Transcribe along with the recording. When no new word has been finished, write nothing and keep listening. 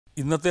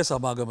ഇന്നത്തെ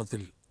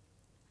സമാഗമത്തിൽ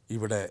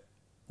ഇവിടെ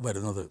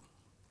വരുന്നത്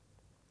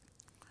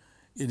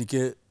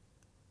എനിക്ക്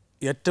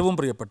ഏറ്റവും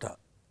പ്രിയപ്പെട്ട,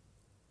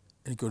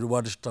 എനിക്ക്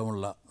ഒരുപാട്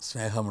ഇഷ്ടമുള്ള,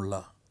 സ്നേഹമുള്ള,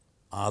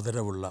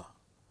 ആദരവുള്ള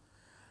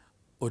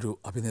ഒരു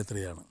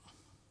അഭിനേത്രിയാണ്.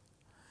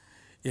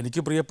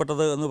 എനിക്ക്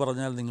പ്രിയപ്പെട്ടത് എന്ന്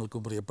പറഞ്ഞാൽ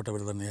നിങ്ങൾക്കും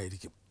പ്രിയപ്പെട്ടവർ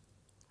തന്നെയായിരിക്കും.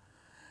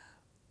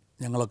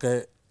 ഞങ്ങളൊക്കെ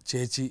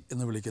ചേച്ചി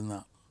എന്ന് വിളിക്കുന്ന,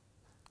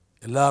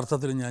 എല്ലാ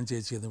അർത്ഥത്തിലും ഞാൻ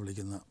ചേച്ചി എന്ന്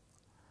വിളിക്കുന്ന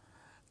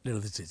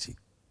ലളിത ചേച്ചി.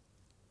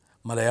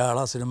 മലയാള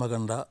സിനിമ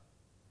കണ്ട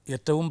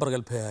ഏറ്റവും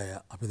പ്രഗത്ഭയായ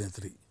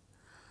അഭിനേത്രി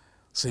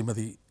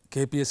ശ്രീമതി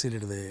KPAC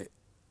ലളിതയെ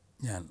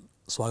ഞാൻ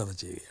സ്വാഗതം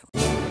ചെയ്യുകയാണ്.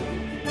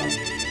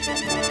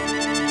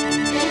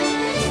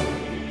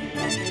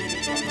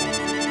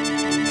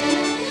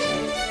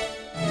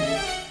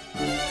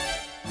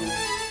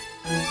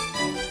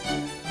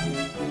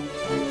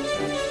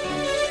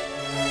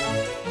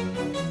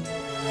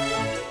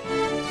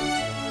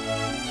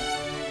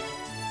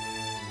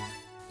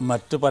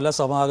 മറ്റ് പല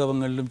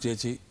സമാഗമങ്ങളിലും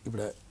ചേച്ചി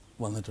ഇവിടെ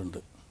വന്നിട്ടുണ്ട്,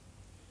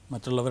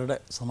 മറ്റുള്ളവരുടെ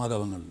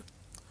സമാഗമങ്ങളിൽ.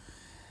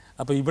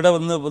 അപ്പോൾ ഇവിടെ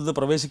വന്ന്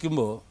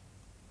പ്രവേശിക്കുമ്പോൾ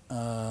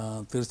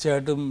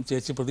തീർച്ചയായിട്ടും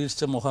ചേച്ചി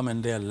പ്രതീക്ഷിച്ച മുഖം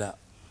എൻ്റെ അല്ല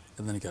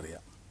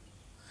എന്നെനിക്കറിയാം.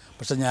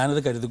 പക്ഷെ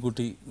ഞാനത്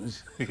കരുതിക്കൂട്ടി.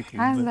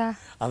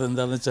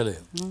 അതെന്താണെന്ന് വെച്ചാൽ,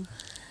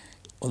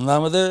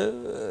 ഒന്നാമത്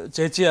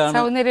ചേച്ചിയാണ്.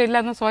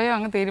 സൗന്ദര്യമില്ലെന്ന് സ്വയം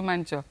അങ്ങ്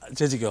തീരുമാനിച്ചോ?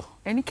 ചേച്ചിക്കോ?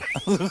 എനിക്ക്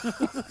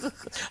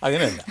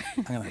അങ്ങനെയല്ല.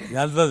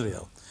 ഞാനെന്താ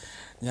അറിയാം,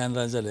 ഞാൻ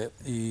എന്താ വെച്ചാൽ,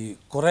 ഈ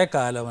കുറേ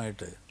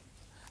കാലമായിട്ട്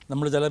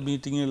നമ്മൾ ചില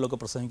മീറ്റിങ്ങുകളിലൊക്കെ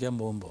പ്രസംഗിക്കാൻ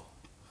പോകുമ്പോൾ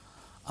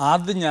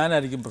ആദ്യം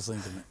ഞാനായിരിക്കും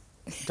പ്രസംഗിക്കുന്നത്,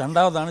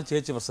 രണ്ടാമതാണ്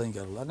ചേച്ചി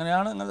പ്രസംഗിക്കാറുള്ളത്.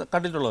 അങ്ങനെയാണ്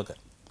കണ്ടിട്ടുള്ളതൊക്കെ.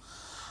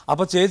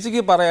 അപ്പോൾ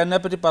ചേച്ചിക്ക്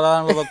എന്നെപ്പറ്റി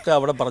പറയാനുള്ളതൊക്കെ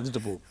അവിടെ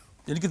പറഞ്ഞിട്ട് പോകും.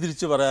 എനിക്ക്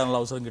തിരിച്ച് പറയാനുള്ള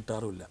അവസരം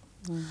കിട്ടാറുമില്ല.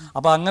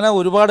 അപ്പോൾ അങ്ങനെ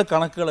ഒരുപാട്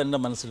കണക്കുകൾ എൻ്റെ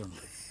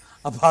മനസ്സിലുണ്ട്.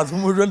 അപ്പോൾ അത്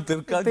മുഴുവൻ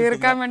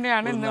തീർക്കാൻ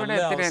വേണ്ടിയാണ്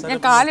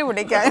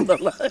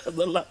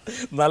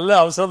നല്ല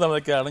അവസരം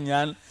നോക്കിയാണ്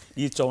ഞാൻ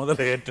ഈ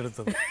ചുമതല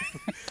ഏറ്റെടുത്തത്.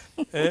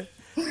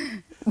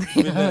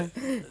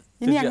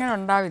 ഇനി അങ്ങനെ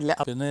ഉണ്ടാവില്ല.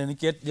 പിന്നെ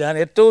ഞാൻ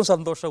ഏറ്റവും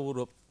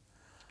സന്തോഷപൂർവ്വം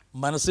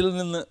മനസ്സിൽ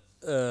നിന്ന്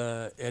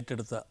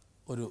ഏറ്റെടുത്ത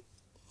ഒരു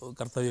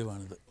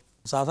കർത്തവ്യമാണിത്.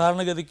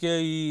 സാധാരണഗതിക്ക്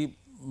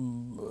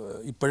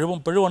ഇപ്പോഴും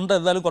ഉണ്ട്,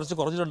 എന്തായാലും കുറച്ച്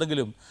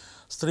കുറഞ്ഞിട്ടുണ്ടെങ്കിലും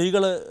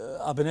സ്ത്രീകൾ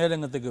അഭിനയ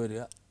രംഗത്തേക്ക്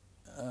വരിക,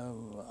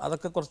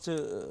 അതൊക്കെ കുറച്ച്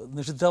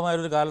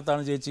നിഷിദ്ധമായൊരു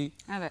കാലത്താണ് ചേച്ചി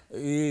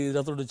ഈ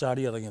ഇതിനകത്തോട്ട്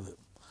ചാടി ഇറങ്ങിയത്.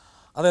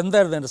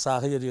 അതെന്തായിരുന്നു എൻ്റെ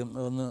സാഹചര്യം?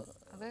 ഒന്ന്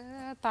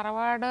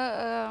തറവാട്,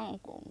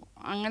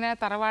 അങ്ങനെ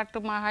തറവാട്ട്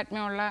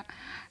മഹാത്മ്യമുള്ള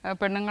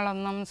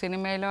പെണ്ണുങ്ങളൊന്നും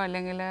സിനിമയിലോ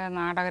അല്ലെങ്കിൽ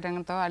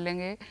നാടകരംഗത്തോ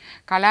അല്ലെങ്കിൽ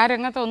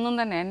കലാരംഗത്തോ ഒന്നും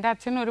തന്നെ. എൻ്റെ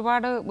അച്ഛൻ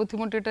ഒരുപാട്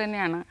ബുദ്ധിമുട്ടിയിട്ട്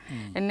തന്നെയാണ്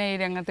എന്നെ ഈ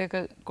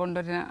രംഗത്തേക്ക്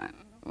കൊണ്ടുവരുന്ന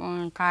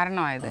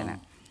കാരണമായതിന്.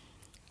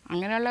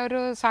 അങ്ങനെയുള്ള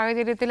ഒരു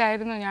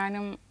സാഹചര്യത്തിലായിരുന്നു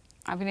ഞാനും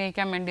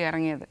അഭിനയിക്കാൻ വേണ്ടി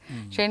ഇറങ്ങിയത്.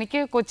 പക്ഷെ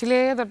എനിക്ക് കൊച്ചിലേ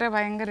തൊട്ടേ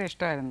ഭയങ്കര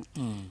ഇഷ്ടമായിരുന്നു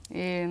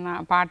ഈ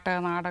പാട്ട്,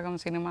 നാടകം,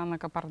 സിനിമ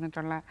എന്നൊക്കെ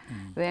പറഞ്ഞിട്ടുള്ള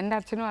ഇത്. എൻ്റെ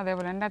അച്ഛനും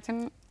അതേപോലെ. എൻ്റെ അച്ഛൻ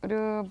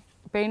ഒരു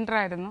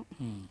പെയിൻറ്ററായിരുന്നു,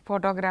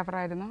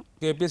 ഫോട്ടോഗ്രാഫറായിരുന്നു.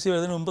 KPAC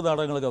വരുന്നതിന് മുമ്പ്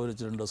നാടകങ്ങളൊക്കെ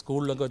അഭിനയിച്ചിട്ടുണ്ടോ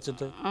സ്കൂളിലൊക്കെ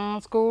വെച്ചിട്ട്?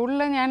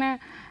 സ്കൂളിൽ ഞാൻ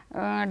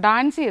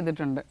ഡാൻസ്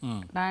ചെയ്തിട്ടുണ്ട്.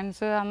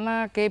 ഡാൻസ് അന്ന്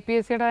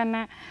KPACയുടെ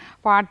തന്നെ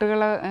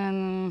പാട്ടുകൾ,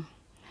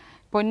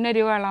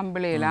 പൊന്നരിവാൾ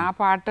അമ്പിളിയിൽ ആ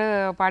പാട്ട്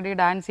പാടി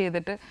ഡാൻസ്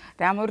ചെയ്തിട്ട്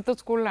രാമപുരത്ത്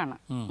സ്കൂളിലാണ്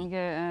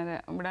എനിക്ക്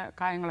ഇവിടെ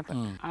കായംകുളത്ത്.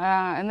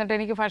 എന്നിട്ട്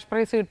എനിക്ക് ഫസ്റ്റ്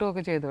പ്രൈസ്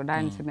കിട്ടുകയൊക്കെ ചെയ്തു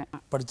ഡാൻസിന്.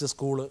 പഠിച്ച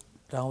സ്കൂള്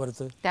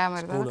രാമപുരത്ത്.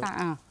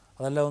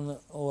 അതെല്ലാം ഒന്ന്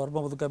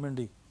ഓർമ്മ പുതുക്കാൻ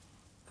വേണ്ടി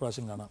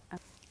പ്രാവശ്യം കാണാം.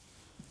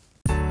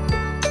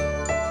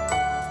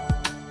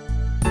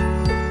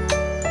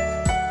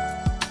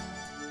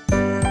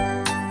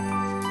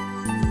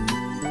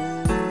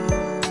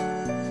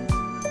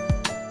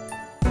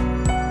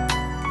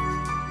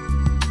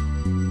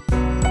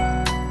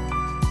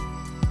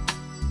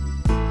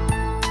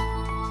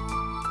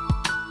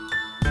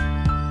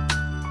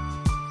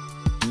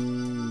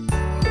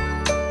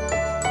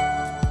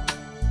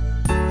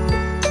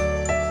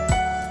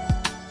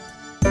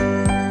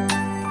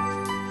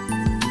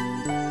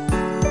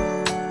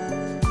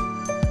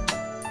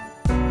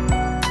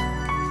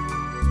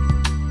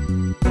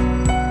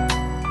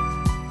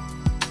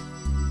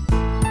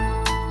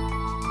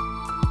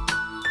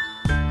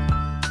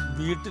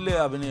 വീട്ടില്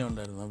അഭിനയം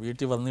ഉണ്ടായിരുന്നു?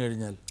 വീട്ടിൽ വന്നു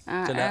കഴിഞ്ഞാൽ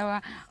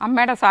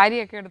അമ്മയുടെ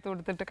സാരിയൊക്കെ എടുത്ത്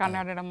കൊടുത്തിട്ട്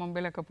കണ്ണാടിയുടെ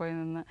മുമ്പിലൊക്കെ പോയി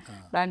നിന്ന്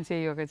ഡാൻസ്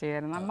ചെയ്യുകയൊക്കെ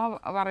ചെയ്യായിരുന്നു.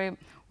 അമ്മ പറയും,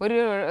 ഒരു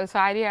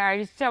സാരി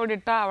അഴിച്ച് അവിടെ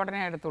ഇട്ടാൽ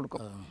ഉടനെ എടുത്തു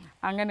കൊടുക്കും.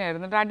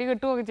 അങ്ങനെയായിരുന്നു. അടി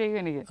കിട്ടുകയൊക്കെ ചെയ്യും.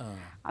 എനിക്ക്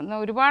അന്ന്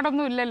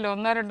ഒരുപാടൊന്നും ഇല്ലല്ലോ,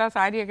 1-2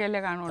 സാരിയൊക്കെ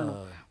അല്ലേ കാണുള്ളൂ.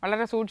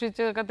 വളരെ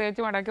സൂക്ഷിച്ചൊക്കെ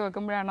തേച്ച് മടക്കി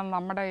വെക്കുമ്പോഴാണ്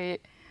നമ്മുടെ ഈ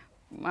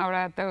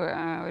അവിടുത്തെ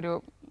ഒരു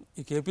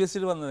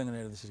KPACയിൽ വന്നത്.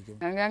 എങ്ങനെയായിരുന്നു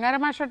ശരിക്കും?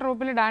 ഗംഗാരമാഷ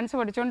ട്രൂപ്പിൽ ഡാൻസ്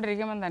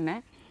പഠിച്ചുകൊണ്ടിരിക്കുമ്പം തന്നെ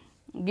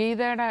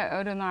ഗീതയുടെ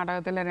ഒരു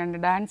നാടകത്തിൽ 2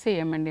 ഡാൻസ്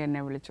ചെയ്യാൻ വേണ്ടി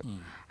എന്നെ വിളിച്ചു.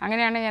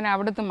 അങ്ങനെയാണ് ഞാൻ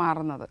അവിടുന്ന്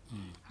മാറുന്നത്.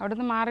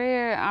 അവിടുന്ന് മാറി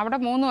അവിടെ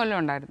 3 കൊല്ലം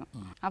ഉണ്ടായിരുന്നു.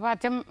 അപ്പോൾ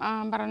അച്ഛൻ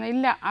പറഞ്ഞു,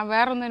 ഇല്ല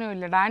വേറൊന്നിനും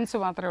ഇല്ല, ഡാൻസ്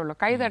മാത്രമേ ഉള്ളൂ,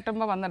 കൈ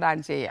തട്ടുമ്പോൾ വന്ന്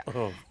ഡാൻസ് ചെയ്യാം.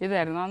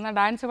 ഇതായിരുന്നു അന്ന്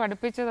ഡാൻസ്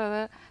പഠിപ്പിച്ചത്.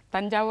 അത്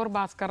തഞ്ചാവൂർ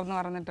ഭാസ്കർ എന്ന്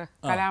പറഞ്ഞിട്ട്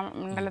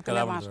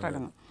കലാമണ്ഡലത്തിലെ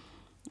മാസ്റ്ററായിരുന്നു.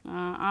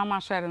 ആ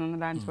മാഷായിരുന്നു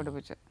അന്ന് ഡാൻസ്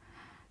പഠിപ്പിച്ചത്.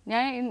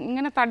 ഞാൻ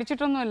ഇങ്ങനെ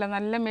തടിച്ചിട്ടൊന്നുമില്ല,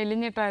 നല്ല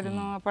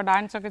മെലിഞ്ഞിട്ടായിരുന്നു. അപ്പോൾ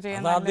ഡാൻസ് ഒക്കെ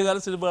ചെയ്യാൻ ആദ്യകാല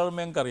സിനിമ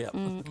ഞങ്ങൾക്കറിയാം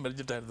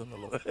മെലിഞ്ഞിട്ടായിരുന്നു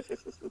എന്നുള്ളത്.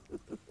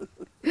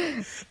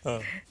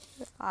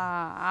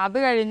 അത്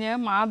കഴിഞ്ഞ്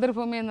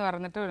മാതൃഭൂമി എന്ന്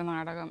പറഞ്ഞിട്ട് ഒരു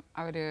നാടകം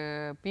അവർ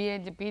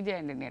PJ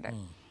ആൻ്റണിയുടെ,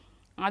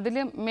 അതിൽ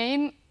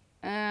മെയിൻ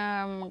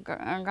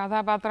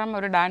കഥാപാത്രം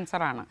ഒരു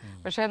ഡാൻസറാണ്,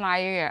 പക്ഷേ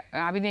നായിക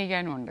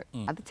അഭിനയിക്കാനും ഉണ്ട്.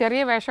 അത്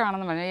ചെറിയ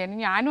വേഷമാണെന്ന് പറഞ്ഞു.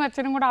 ഞാനും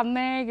അച്ഛനും കൂടെ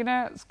അന്നേ ഇങ്ങനെ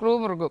സ്ക്രൂ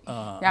മുറുകും.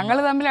 ഞങ്ങൾ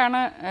തമ്മിലാണ്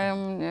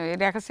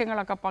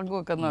രഹസ്യങ്ങളൊക്കെ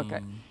പങ്കുവെക്കുന്നതൊക്കെ.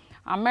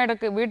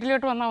 അമ്മയിടക്ക്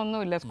വീട്ടിലോട്ട് വന്നാൽ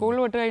ഒന്നുമില്ല,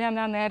 സ്കൂളിൽ വിട്ട് കഴിഞ്ഞാൽ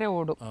ഞാൻ നേരെ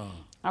ഓടും,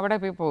 അവിടെ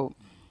പോയി പോകും.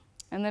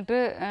 എന്നിട്ട്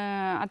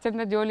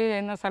അച്ഛൻ്റെ ജോലി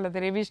ചെയ്യുന്ന സ്ഥലത്ത്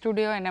രവി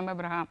സ്റ്റുഡിയോ, NM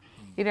എബ്രഹാം,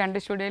 ഈ 2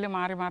 സ്റ്റുഡിയോയിൽ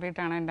മാറി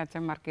മാറിയിട്ടാണ് എൻ്റെ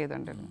അച്ഛൻ വർക്ക്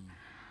ചെയ്തുകൊണ്ടിരുന്നത്.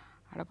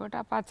 അവിടെ പോയിട്ട്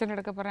അപ്പോൾ അച്ഛൻ്റെ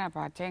അടുക്ക പറയാം,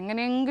 അപ്പോൾ അച്ഛൻ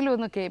എങ്ങനെയെങ്കിലും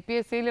ഒന്ന്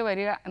KPSCയിൽ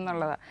വരിക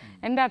എന്നുള്ളതാണ്.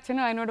 എൻ്റെ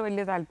അച്ഛനും അതിനോട്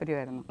വലിയ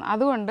താല്പര്യമായിരുന്നു.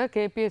 അതുകൊണ്ട്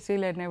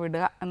KPSCയിൽ എന്നെ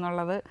വിടുക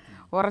എന്നുള്ളത്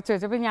ഉറച്ചു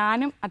വെച്ചപ്പോൾ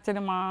ഞാനും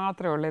അച്ഛനും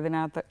മാത്രമേ ഉള്ളൂ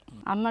ഇതിനകത്ത്.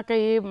 അന്നൊക്കെ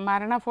ഈ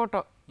മരണ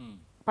ഫോട്ടോ,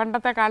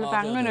 പണ്ടത്തെ കാലത്ത്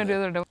അങ്ങനെ ഒരു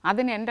ഇതുണ്ട്,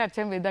 അതിന് എൻ്റെ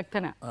അച്ഛൻ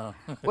വിദഗ്ധനാണ്.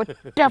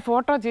 ഒറ്റ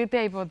ഫോട്ടോ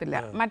ചീത്തയായി പോകത്തില്ല.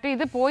 മറ്റേ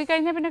ഇത് പോയി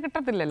കഴിഞ്ഞാൽ പിന്നെ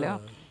കിട്ടത്തില്ലല്ലോ.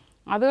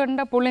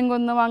 അതുകൊണ്ട്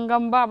പുളിങ്കുന്ന്,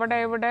 വങ്കമ്പ, അവിടെ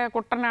ഇവിടെ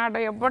കുട്ടനാട്,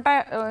 എവിടെ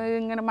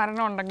ഇങ്ങനെ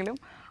മരണം ഉണ്ടെങ്കിലും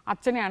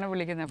അച്ഛനെയാണ്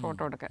വിളിക്കുന്നത്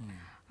ഫോട്ടോ എടുക്കാൻ.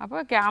 അപ്പോൾ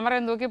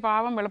ക്യാമറയും തൂക്കി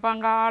പാവം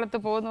വെളുപ്പാങ്കാലത്ത്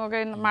പോകുന്നതൊക്കെ,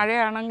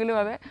 മഴയാണെങ്കിലും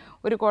അതെ,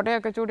 ഒരു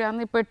കുടയൊക്കെ ചൂടി,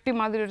 അന്ന് ഈ പെട്ടി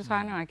മാതിരി ഒരു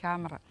സാധനമാണ്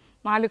ക്യാമറ,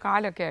 4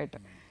 കാലൊക്കെ ആയിട്ട്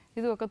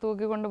ഇതുമൊക്കെ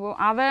തൂക്കിക്കൊണ്ട് പോകും.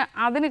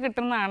 അതിന്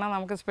കിട്ടുന്നതാണ്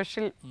നമുക്ക്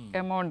സ്പെഷ്യൽ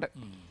എമൗണ്ട്.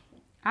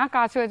 ആ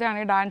കാശ് വെച്ചാണ്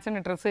ഈ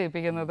ഡാൻസിന് ഡ്രസ്സ്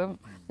ചെയ്യിപ്പിക്കുന്നതും.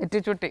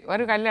 നെറ്റിച്ചുട്ടി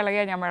ഒരു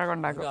കല്ലിളകിയാൽ ഞാൻ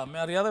വഴക്കുണ്ടാക്കും. അമ്മ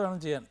അറിയാതെ വേണം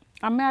ചെയ്യാൻ.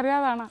 അമ്മ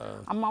അറിയാതാണ്.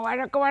 അമ്മ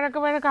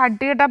വഴക്ക്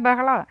അടിയിട്ട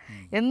ബഹളമാണ്.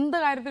 എന്ത്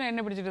കാര്യത്തിനും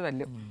എന്നെ പിടിച്ചിട്ട്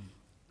തല്ലും.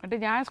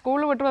 എന്നിട്ട് ഞാൻ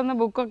സ്കൂളിൽ വിട്ട് വന്ന്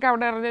ബുക്കൊക്കെ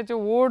അവിടെ ഇറങ്ങി വെച്ച്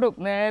ഓടും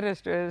നേരെ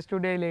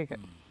സ്റ്റുഡിയോയിലേക്ക്.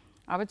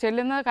 അപ്പോൾ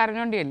ചെല്ലുന്നത്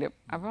കരഞ്ഞോണ്ടി ചെല്ലും.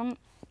 അപ്പം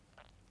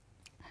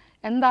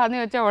എന്താന്ന്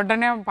ചോദിച്ചാൽ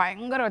ഉടനെ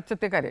ഭയങ്കര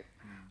ഒച്ചത്തിൽ കരയും.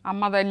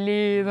 അമ്മ തല്ലി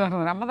എന്ന്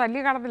പറഞ്ഞത്. അമ്മ തല്ലി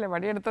കാണത്തില്ല,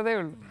 വടിയെടുത്തതേ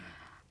ഉള്ളൂ.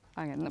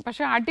 അങ്ങനെ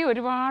പക്ഷേ അടി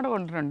ഒരുപാട്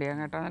കൊണ്ടിട്ടുണ്ട് ഞാൻ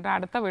കേട്ടോ. എന്നിട്ട്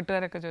അടുത്ത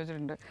വീട്ടുകാരൊക്കെ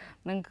ചോദിച്ചിട്ടുണ്ട്,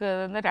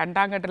 നിങ്ങൾക്ക്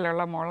രണ്ടാം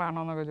ഘട്ടത്തിലുള്ള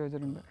മോളാണോ എന്നൊക്കെ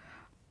ചോദിച്ചിട്ടുണ്ട്.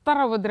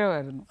 അത്ര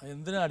ഉപദ്രവമായിരുന്നു.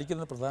 എന്തിനാ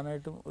അടിക്കുന്നത്?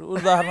 പ്രധാനമായിട്ടും ഒരു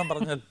ഉദാഹരണം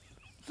പറഞ്ഞാൽ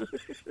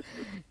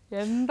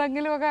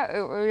എന്തെങ്കിലും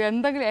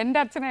എൻ്റെ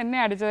അച്ഛൻ എന്നെ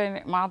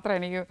അടിച്ചത് മാത്രമേ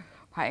എനിക്ക്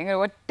ഭയങ്കര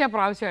ഒറ്റ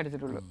പ്രാവശ്യം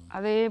അടിച്ചിട്ടുള്ളൂ.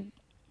 അതേ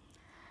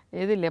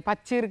ഇതില്ലേ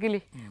പച്ചീർക്കിലി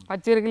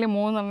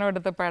 3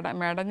 എടുത്ത്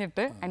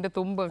മെടഞ്ഞിട്ട് അതിൻ്റെ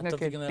തുമ്പ് അങ്ങ്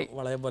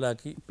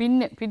കെട്ടി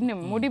പിന്നെ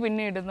മുടി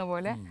പിന്നെ ഇടുന്ന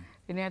പോലെ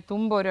പിന്നെ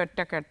തുമ്പ് ഒരു ഒറ്റ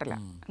കെട്ടല.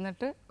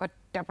 എന്നിട്ട്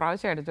ഒറ്റ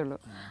പ്രാവശ്യം അടിച്ചുള്ളൂ.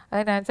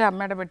 അതിനകത്ത്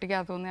അമ്മയുടെ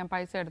പെട്ടിക്കകത്തുനിന്ന് ഞാൻ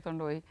പൈസ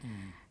എടുത്തുകൊണ്ട് പോയി.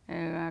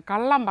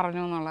 കള്ളം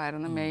പറഞ്ഞു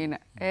എന്നുള്ളതായിരുന്നു മെയിൻ.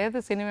 ഏത്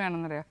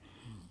സിനിമയാണെന്നറിയാം,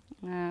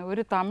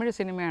 ഒരു തമിഴ്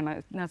സിനിമയാണ്,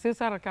 നസീർ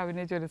സാറൊക്കെ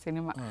അഭിനയിച്ച ഒരു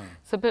സിനിമ.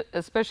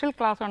 സ്പെഷ്യൽ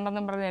ക്ലാസ്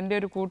ഉണ്ടെന്നും പറഞ്ഞ് എൻ്റെ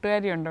ഒരു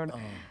കൂട്ടുകാരിയുണ്ട് അവിടെ,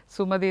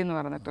 സുമതി എന്ന്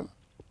പറഞ്ഞിട്ട്.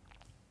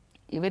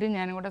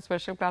 ഞാനും കൂടെ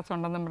സ്പെഷ്യൽ ക്ലാസ്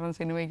ഉണ്ടെന്നും പറഞ്ഞ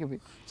സിനിമയ്ക്ക് പോയി.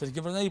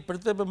 ശരിക്കും പറഞ്ഞാൽ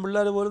ഇപ്പോഴത്തെ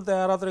പെൺപിള്ളേർ പോലും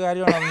തയ്യാറാത്തൊരു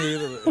കാര്യമാണ്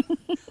ചെയ്തത്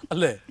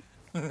അല്ലേ?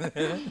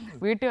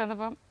 വീട്ടിൽ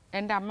വന്നപ്പം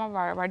എൻ്റെ അമ്മ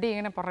വടി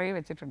ഇങ്ങനെ പുറകെ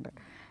വെച്ചിട്ടുണ്ട്.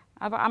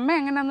 അപ്പോൾ അമ്മ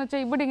എങ്ങനെയാണെന്ന്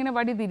വെച്ചാൽ ഇവിടെ ഇങ്ങനെ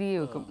വടി തിരികെ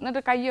വെക്കും,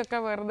 എന്നിട്ട് കൈയൊക്കെ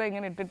വെറുതെ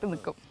ഇങ്ങനെ ഇട്ടിട്ട്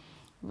നിൽക്കും.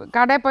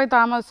 കടയിൽ പോയി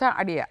താമസിച്ചാൽ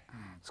അടിയാണ്,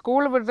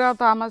 സ്കൂൾ വിട്ടാൽ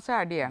താമസിച്ചാൽ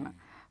അടിയാണ്,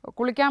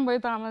 കുളിക്കാൻ പോയി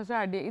താമസിച്ചാൽ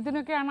അടി.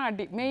 ഇതിനൊക്കെയാണ്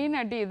അടി, മെയിൻ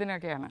അടി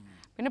ഇതിനൊക്കെയാണ്.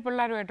 പിന്നെ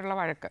പിള്ളേരുമായിട്ടുള്ള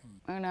വഴക്ക്.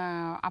 പിന്നെ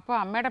അപ്പോൾ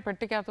അമ്മയുടെ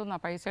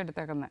പെട്ടിക്കകത്തുനിന്നാണ് പൈസ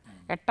എടുത്തേക്കുന്നത്.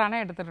 8 അണ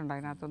എടുത്തിട്ടുണ്ട്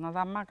അതിനകത്തുനിന്ന്. അത്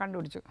അമ്മ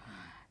കണ്ടുപിടിച്ചു.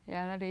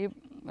 എന്നിട്ട്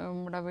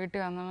ഇവിടെ വീട്ടിൽ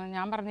വന്നു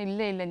ഞാൻ പറഞ്ഞു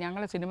ഇല്ല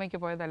ഞങ്ങൾ സിനിമയ്ക്ക്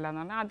പോയതല്ല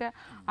എന്ന് പറഞ്ഞാൽ ആദ്യം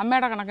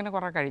അമ്മയുടെ കണക്കിന്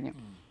കുറേ കഴിഞ്ഞു.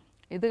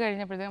 ഇത്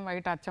കഴിഞ്ഞപ്പോഴത്തേക്കും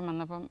വൈകിട്ട് അച്ഛൻ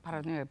വന്നപ്പം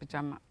പറഞ്ഞു കേൾപ്പിച്ചു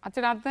അമ്മ.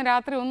 അച്ഛൻ അന്ന്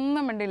രാത്രി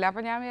ഒന്നും മിണ്ടില്ല.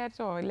 അപ്പം ഞാൻ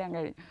വിചാരിച്ചു എല്ലാം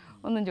കഴിഞ്ഞു,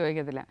 ഒന്നും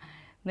ചോദിക്കത്തില്ല.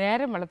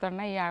 നേരം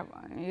വെളുത്തണ്ണ ഈ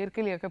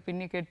ഈർക്കിലിയൊക്കെ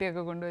പിന്നെ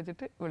കെട്ടിയൊക്കെ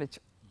കൊണ്ടുവച്ചിട്ട്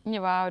വിളിച്ചു, ഇനി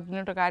വാ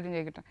എന്നിട്ട് കാര്യം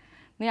ചോദിക്കട്ടെ,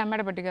 നീ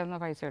അമ്മയുടെ പെട്ടിക്കകത്തുനിന്ന്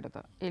പൈസ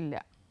എടുത്തോ? ഇല്ല.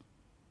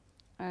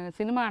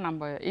 സിനിമ കാണാൻ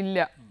പോയോ? ഇല്ല.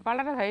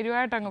 വളരെ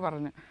ധൈര്യമായിട്ട് അങ്ങ്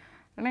പറഞ്ഞു.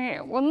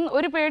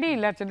 ഒരു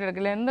പേടിയില്ല അച്ഛൻ്റെ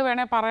അടുക്കില്ല, എന്ത്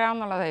വേണേൽ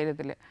പറയാമെന്നുള്ള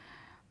ധൈര്യത്തിൽ.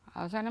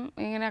 അവസാനം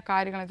ഇങ്ങനെ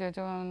കാര്യങ്ങൾ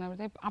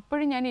ചോദിച്ചു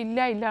അപ്പോഴും ഞാൻ ഇല്ല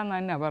എന്ന്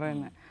തന്നെയാണ്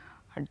പറയുന്നത്.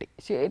 അടി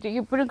ശരി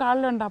ഇപ്പോഴും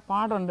കാലിലുണ്ട്, ആ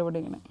പാടുണ്ട് ഇവിടെ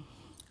ഇങ്ങനെ.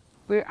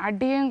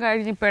 അടിയും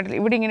കഴിഞ്ഞ്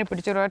ഇവിടെ ഇങ്ങനെ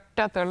പിടിച്ചൊരൊറ്റ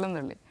തെള്ളും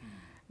തള്ളി.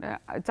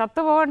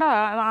 ചത്തു പോകേണ്ട,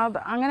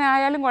 അങ്ങനെ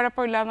ആയാലും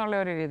കുഴപ്പമില്ല എന്നുള്ള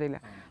ഒരു രീതിയിൽ.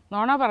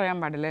 നുണ പറയാൻ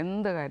പാടില്ല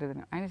എന്ത്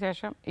കാര്യത്തിനും. അതിന്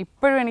ശേഷം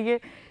ഇപ്പോഴും എനിക്ക്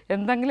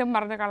എന്തെങ്കിലും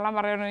പറഞ്ഞ് കള്ളം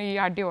പറയണമെങ്കിൽ ഈ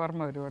അടി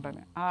ഓർമ്മ വരും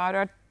ഉടനെ. ആ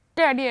ഒരൊറ്റ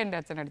അടി എൻ്റെ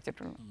അച്ഛൻ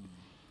അടിച്ചിട്ടുള്ളൂ.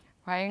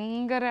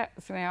 ഭയങ്കര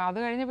സ്നേഹം. അത്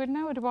കഴിഞ്ഞ്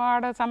പിന്നെ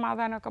ഒരുപാട്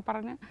സമാധാനമൊക്കെ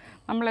പറഞ്ഞ്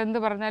നമ്മളെന്ത്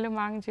പറഞ്ഞാലും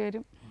വാങ്ങിച്ചു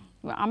തരും.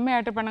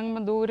 അമ്മയായിട്ട്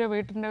പിണങ്ങുമ്പോൾ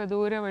വീട്ടിൻ്റെ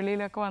ദൂരെ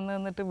വെളിയിലൊക്കെ വന്ന്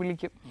നിന്നിട്ട്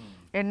വിളിക്കും,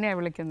 എന്നെയാണ്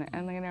വിളിക്കുന്നത്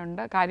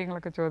എന്നിങ്ങനെയുണ്ട്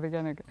കാര്യങ്ങളൊക്കെ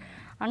ചോദിക്കാനൊക്കെ.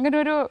 അങ്ങനെ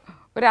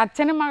ഒരു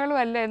അച്ഛനും മകളും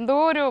അല്ല, എന്തോ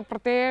ഒരു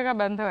പ്രത്യേക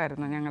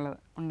ബന്ധമായിരുന്നു ഞങ്ങൾ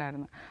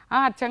ഉണ്ടായിരുന്നത്. ആ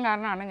അച്ഛൻ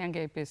കാരണമാണ് ഞാൻ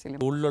KPSCയിൽ.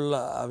 സ്കൂളിലുള്ള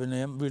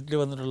അഭിനയം, വീട്ടിൽ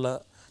വന്നിട്ടുള്ള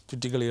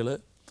ചുറ്റിക്കളികൾ,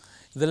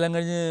 ഇതെല്ലാം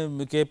കഴിഞ്ഞ്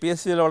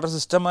KPSCയിൽ വളരെ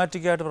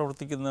സിസ്റ്റമാറ്റിക്കായിട്ട്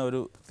പ്രവർത്തിക്കുന്ന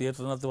ഒരു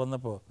തിയേറ്ററിനകത്ത്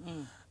വന്നപ്പോൾ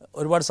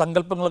ഒരുപാട്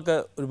സങ്കല്പങ്ങളൊക്കെ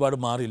ഒരുപാട്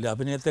മാറിയില്ല,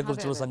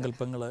 അഭിനയത്തെക്കുറിച്ചുള്ള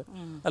സങ്കല്പങ്ങൾ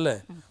അല്ലേ?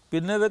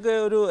 പിന്നെ ഇതൊക്കെ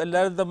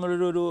എല്ലാവരും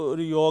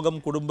തമ്മിലൊരു യോഗം,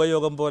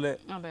 കുടുംബയോഗം പോലെ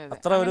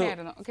അത്ര ഒരു.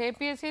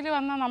 KPSCയിൽ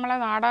വന്ന നമ്മളെ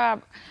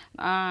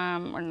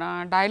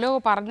ഡയലോഗ്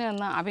പറഞ്ഞു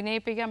തന്ന്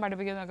അഭിനയിപ്പിക്കാൻ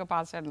പഠിപ്പിക്കുന്നതൊക്കെ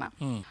പാസ്സേട്ടനാണ്.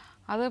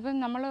 അതിപ്പം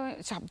നമ്മൾ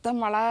ശബ്ദം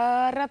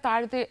വളരെ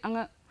താഴ്ത്തി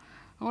അങ്ങ്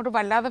അങ്ങോട്ട്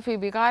വല്ലാതെ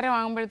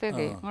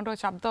വികാരമാകുമ്പോഴത്തേക്കേ അങ്ങോട്ട്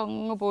ശബ്ദം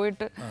അങ്ങ്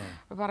പോയിട്ട്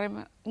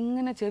പറയുമ്പോൾ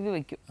ഇങ്ങനെ ചെവി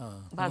വയ്ക്കും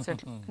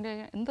ബാസെട്ടിൽ. എൻ്റെ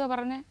എന്തുവാ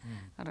പറഞ്ഞേ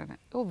പറയണേ,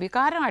 ഓ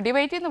വികാരം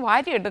അടിവയറ്റിൽ നിന്ന്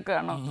വാരി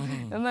എടുക്കുകയാണോ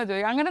എന്നാ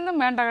ചോദിക്കും. അങ്ങനെയൊന്നും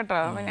വേണ്ട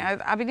കേട്ടോ,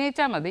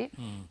 അഭിനയിച്ചാൽ മതി,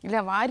 ഇല്ല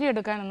വാരി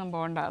എടുക്കാനൊന്നും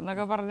പോകണ്ട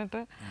എന്നൊക്കെ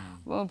പറഞ്ഞിട്ട്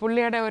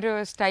പുള്ളിയുടെ ഒരു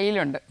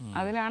സ്റ്റൈലുണ്ട്,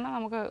 അതിലാണ്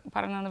നമുക്ക്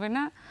പറഞ്ഞത്.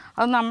 പിന്നെ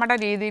അത് നമ്മുടെ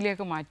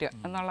രീതിയിലേക്ക് മാറ്റുക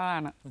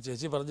എന്നുള്ളതാണ്.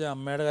 ചേച്ചി പറഞ്ഞ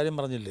അമ്മയുടെ കാര്യം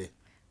പറഞ്ഞില്ലേ,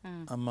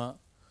 അമ്മ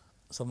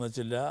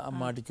സമ്മതിച്ചില്ല,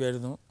 അമ്മ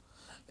അടിക്കുമായിരുന്നു.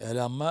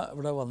 ഏതായാലും അമ്മ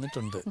ഇവിടെ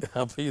വന്നിട്ടുണ്ട്.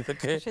 അപ്പോൾ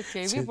ഇതൊക്കെ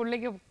ചെവി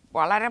പുള്ളിക്ക്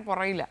വളരെ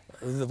പുറയില്ല.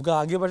 നമുക്ക്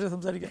ആംഗ്യ ഭാഷ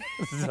സംസാരിക്കാം.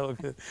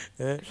 നമുക്ക്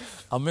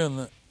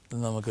അമ്മയൊന്ന്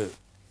നമുക്ക്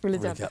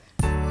വിളിക്കാം.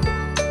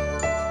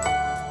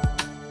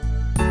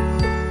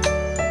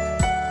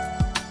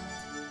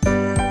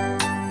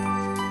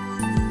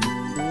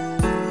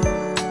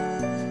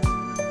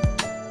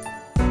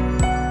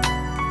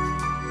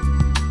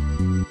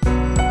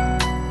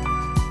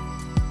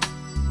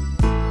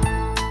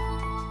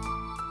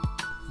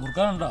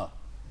 മുറുക്കാറുണ്ടോ?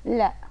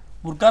 ഇല്ല,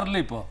 മുറുക്കാറില്ല.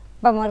 ഇപ്പൊ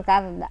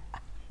മുറുക്കാറില്ല.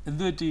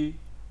 എന്ത് പറ്റി?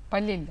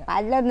 പല്ലില്ല,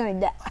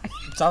 പല്ലൊന്നുമില്ല.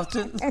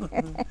 ചവച്ച്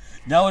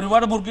ഞാൻ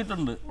ഒരുപാട്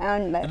മുറുക്കിയിട്ടുണ്ട്.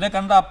 എന്നെ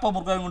കണ്ട അപ്പ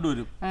മുറുക്കാൻ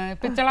കൊണ്ടുവരും.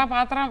 പിച്ചള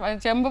പാത്രം,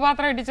 ചെമ്പ്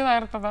പാത്രം ഇടിച്ച്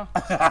തകർത്തതോ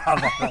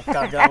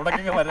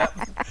അവിടേക്കൊക്കെ വരാം.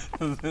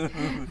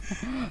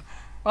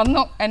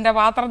 വന്നു എൻ്റെ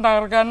പാത്രം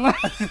തകർക്കാൻ.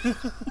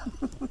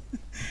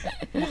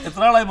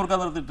 എത്ര നാളായി മുറുക്കാൻ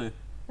നിർത്തിയിട്ട്?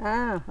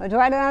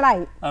 ഒരുപാട്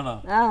നാളായി. ആണോ?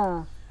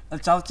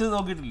 ചവച്ച്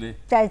നോക്കിയിട്ടില്ലേ?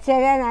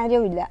 ചവച്ചറിയാൻ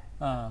ആരുമില്ല.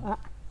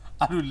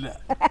 ആരുമില്ല,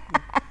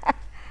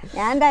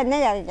 ഞാൻ തന്നെ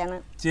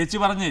ചവയ്ക്കണം. ചേച്ചി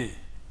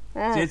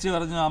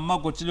പറഞ്ഞു അമ്മ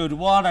കൊച്ചിൽ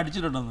ഒരുപാട്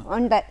അടിച്ചിട്ടുണ്ടെന്ന്.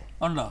 ഉണ്ട്.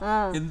 ഉണ്ടോ?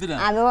 എന്തിനാ?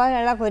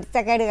 അതുപോലുള്ള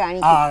കുരുത്തക്കേട്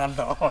കാണിക്കും.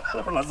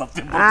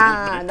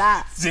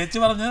 ചേച്ചി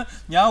പറഞ്ഞു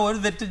ഞാൻ ഒരു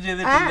തെറ്റും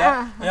ചെയ്തിട്ടില്ല,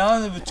 ഞാൻ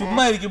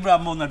ചുമ്മാ ഇരിക്കുമ്പോഴേ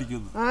അമ്മ ഒന്ന്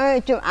അടിക്കുന്നു.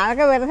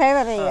 അതൊക്കെ വെറുതെ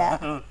പറയുക.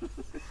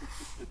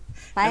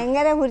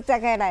 ഭയങ്കര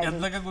കുരുത്തക്കേടായിരുന്നു.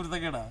 എന്തൊക്കെ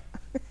കുരുത്തക്കേടാ?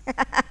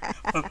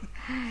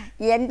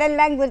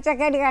 എന്തെല്ലാം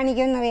കുരുത്തക്കേട്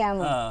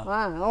കാണിക്കുമെന്നറിയാമോ?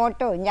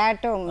 ഓട്ടവും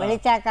ചാട്ടവും,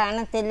 വിളിച്ചാൽ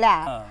കാണത്തില്ല,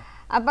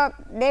 അപ്പൊ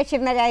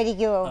ദേഷ്യം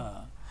വരാതിരിക്കുവോ,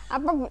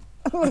 അപ്പൊ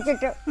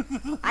കുറിച്ചിട്ട്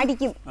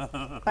അടിക്കും,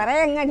 കുറെ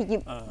അങ്ങ്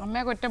അടിക്കും.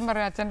 അമ്മയെ കുറ്റം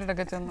പറയും അച്ഛൻ്റെ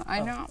അടുക്ക ചെന്ന്,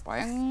 അതിന്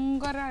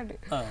ഭയങ്കര അടി.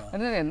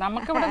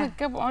 നമുക്കിവിടെ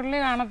നിൽക്ക പുള്ളി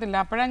കാണത്തില്ല,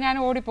 അപ്പോഴാണ് ഞാൻ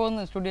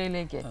ഓടിപ്പോകുന്നു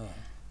സ്റ്റുഡിയോയിലേക്ക്.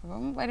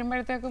 അപ്പം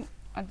വരുമ്പോഴത്തേക്കും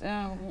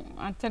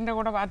അച്ഛൻ്റെ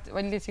കൂടെ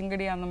വലിയ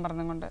ചിങ്കടിയാന്നും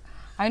പറഞ്ഞുകൊണ്ട്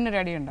അതിനൊരു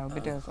അടി ഉണ്ടാവും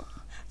പിറ്റേ ദിവസം.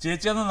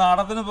 ചേച്ചി അന്ന്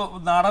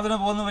നാടകത്തിന്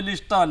പോകുന്ന വലിയ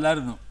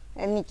ഇഷ്ടമല്ലായിരുന്നു.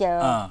 എനിക്കോ?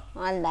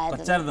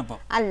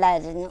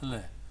 അല്ലായിരുന്നു.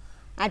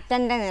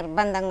 അച്ഛൻ്റെ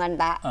നിർബന്ധം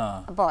കൊണ്ടാ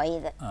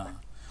പോയത്.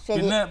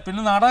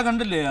 പിന്നെ നാടകം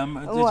കണ്ടില്ലേ?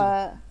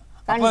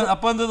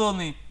 അപ്പൊ എന്ത്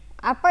തോന്നി?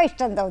 അപ്പൊ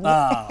ഇഷ്ടം തോന്നി.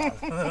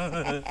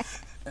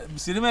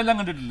 സിനിമ എല്ലാം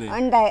കണ്ടിട്ടില്ലേ?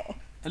 ഉണ്ട്.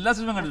 എല്ലാ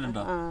സിനിമയും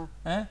കണ്ടിട്ടുണ്ടോ?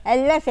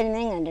 എല്ലാ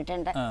സിനിമയും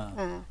കണ്ടിട്ടുണ്ട്.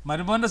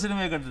 മരുമോന്റെ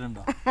സിനിമയൊക്കെ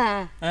കണ്ടിട്ടുണ്ടോ?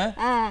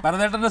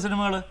 ഭരതേട്ടന്റെ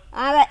സിനിമകള്?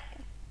 അതെ,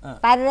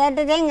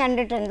 ഭരതേട്ടനെയും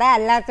കണ്ടിട്ടുണ്ട്,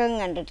 അല്ലാത്തതും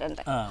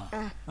കണ്ടിട്ടുണ്ട്.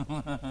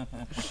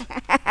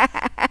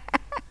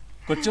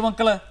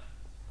 കൊച്ചുമക്കള്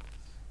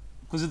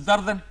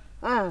സിദ്ധാർത്ഥൻ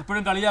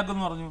എപ്പോഴും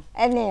കളിയാക്കുന്നു പറഞ്ഞു.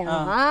 എന്നെയാണോ?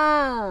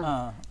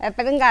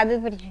 എപ്പോഴും കാതിൽ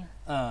പിടിക്കും.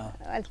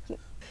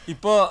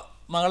 ഇപ്പൊ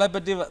മകളെ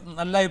പറ്റി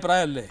നല്ല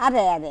അഭിപ്രായമല്ലേ?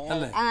 അതെ അതെ,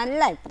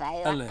 നല്ല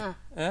അഭിപ്രായം.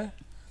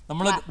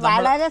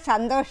 വളരെ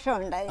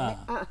സന്തോഷമുണ്ട്,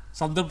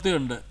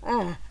 സംതൃപ്തിയുണ്ട്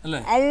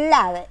അല്ലേ?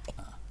 അല്ലാതെ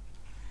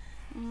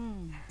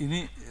ഇനി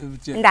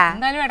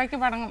എന്തായാലും ഇടയ്ക്ക്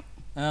പടങ്ങും.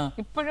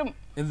 ഇപ്പോഴും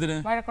എന്തിന്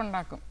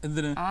വഴക്കുണ്ടാക്കും?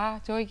 എന്തിന്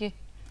ചോദിക്ക്.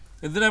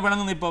 എന്തിനാ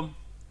പിണങ്ങുന്നു ഇപ്പം?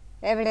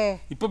 എവിടെ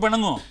ഇപ്പൊ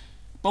പിണങ്ങോ?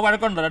 ഇപ്പൊ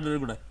വഴക്കുണ്ടോ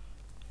രണ്ടുപേരും കൂടെ?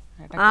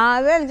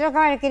 അതൊക്കെ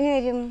വഴക്കിന്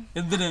വരും.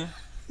 എന്തിന്?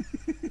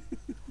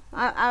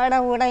 അവിടെ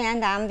കൂടെ ഞാൻ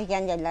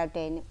താമസിക്കാൻ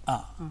ചെല്ലാട്ടേന്.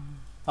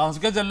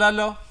 താമസിക്കാൻ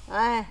ചെല്ലാലോ.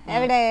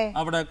 എവിടെ?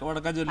 അവിടെ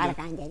വടക്കാഞ്ചേരി.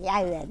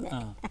 അത് തന്നെ,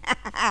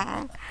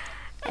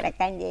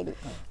 വടക്കാഞ്ചേരി.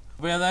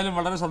 അപ്പൊ ഏതായാലും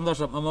വളരെ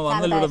സന്തോഷം അമ്മ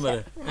വന്നല്ലോ ഇവിടം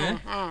വരെ.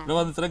 ഇവിടെ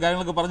വന്ന് ഇത്രയും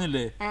കാര്യങ്ങളൊക്കെ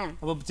പറഞ്ഞില്ലേ?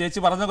 അപ്പൊ ചേച്ചി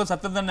പറഞ്ഞൊക്കെ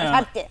സത്യം തന്നെയാണ്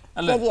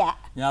അല്ലേ?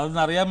 ഞാൻ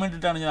അതൊന്ന് അറിയാൻ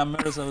വേണ്ടിയിട്ടാണ് ഞാൻ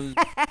അമ്മയോട്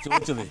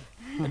ചോദിച്ചത്.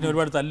 എന്നെ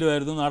ഒരുപാട്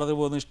തല്ലുമായിരുന്നു, നാടകത്തിൽ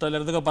പോകുന്ന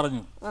ഇഷ്ടമല്ലായിരുന്നൊക്കെ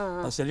പറഞ്ഞു.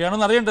 അത്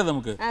ശരിയാണെന്ന് അറിയണ്ടേ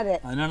നമുക്ക്,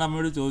 അതിനാണ്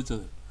അമ്മയോട്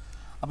ചോദിച്ചത്.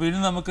 അപ്പോൾ ഇനി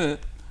നമുക്ക്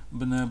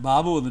പിന്നെ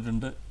ബാബു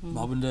വന്നിട്ടുണ്ട്,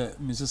 ബാബുവിൻ്റെ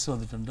മിസ്സസ്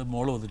വന്നിട്ടുണ്ട്,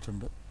 മോള്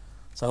വന്നിട്ടുണ്ട്,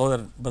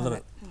 സഹോദരൻ ബ്രദർ.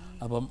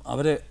 അപ്പം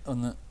അവരെ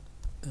ഒന്ന്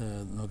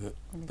നമുക്ക്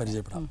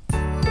പരിചയപ്പെടാം.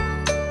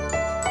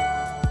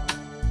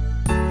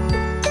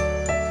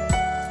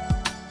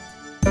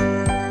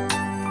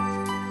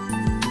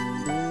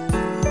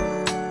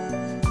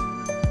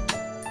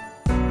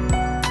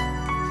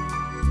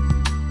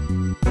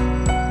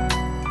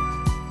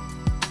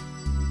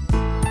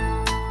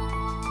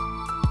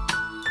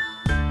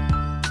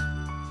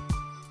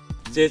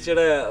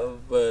 ചേച്ചിയുടെ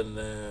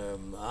പിന്നെ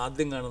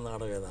ആദ്യം കാണുന്ന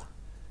നാടകം ഏതാ?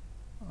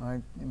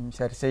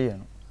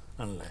 ശരശയ്യാണ്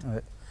ആണല്ലേ?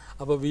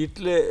 അപ്പോൾ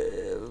വീട്ടിൽ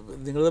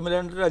നിങ്ങൾ തമ്മിൽ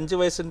 5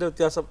 വയസ്സിൻ്റെ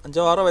വ്യത്യാസം,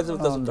 5-6 വയസ്സിൻ്റെ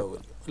വ്യത്യാസം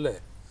ഉണ്ടാവുമല്ലോ അല്ലേ?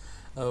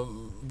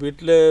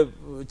 വീട്ടിൽ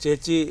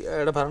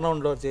ചേച്ചിയുടെ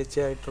ഭരണമുണ്ടോ?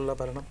 ചേച്ചിയായിട്ടുള്ള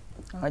ഭരണം?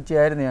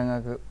 ആച്ചിയായിരുന്നു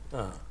ഞങ്ങൾക്ക്,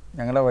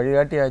 ഞങ്ങളെ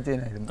വഴികാട്ടി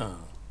ആച്ചിനായിരുന്നു.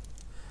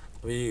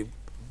 അപ്പോൾ ഈ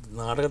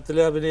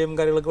നാടകത്തിലെ അഭിനയം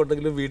കാര്യങ്ങളൊക്കെ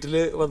ഉണ്ടെങ്കിലും വീട്ടിൽ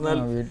വന്നാൽ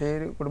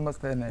വീട്ടിൽ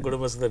കുടുംബസ്ഥ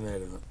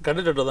തന്നെയായിരുന്നു.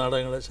 കണ്ടിട്ടുണ്ടോ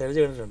നാടകങ്ങൾ? ശൈലജ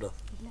കണ്ടിട്ടുണ്ടോ?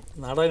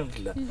 നാടകം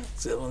കണ്ടിട്ടില്ല,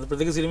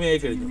 ഇപ്പോഴത്തേക്ക് സിനിമയായി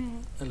കഴിഞ്ഞു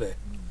അല്ലേ?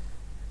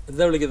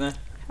 എന്താ വിളിക്കുന്നത്?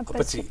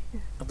 അപ്പച്ചി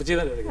അപ്പച്ചി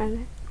എന്നല്ലേ വിളിക്കുന്നത്?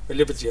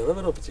 വലിയപ്പച്ചി അതോ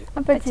വെറും അപ്പച്ചി?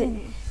 അപ്പച്ചി.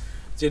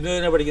 ചിന്നു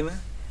തന്നെ പഠിക്കുന്നത്?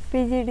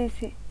 PGDC.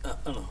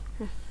 ആണോ?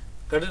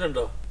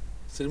 കണ്ടിട്ടുണ്ടോ?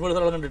 സിനിമകൾ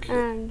സ്ഥലം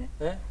കണ്ടിട്ടില്ലേ? ഉണ്ട്.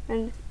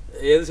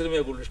 ഏത്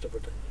സിനിമയാണ് കൂടുതൽ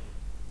ഇഷ്ടപ്പെട്ടത്?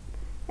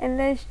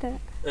 എല്ലാം ഇഷ്ടം.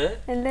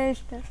 എല്ലാം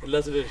ഇഷ്ടം. എല്ലാ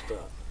സിനിമയും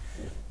ഇഷ്ടമാണ്.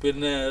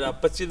 പിന്നെ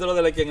അപ്പച്ചി എന്നുള്ള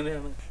നിലയ്ക്ക്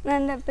എങ്ങനെയാണ്?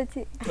 നല്ല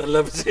അപ്പച്ചി. നല്ല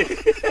അപ്പച്ചി.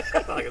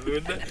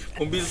 പിന്നെ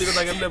മുമ്പിൽ ഇരുത്തിക്കൊണ്ട്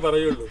അങ്ങനല്ലേ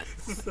പറയുള്ളൂ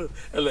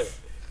അല്ലേ?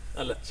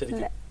 അല്ല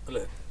ശരിക്കും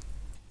അല്ലേ?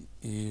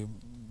 ഈ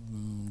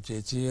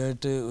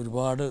ചേച്ചിയായിട്ട്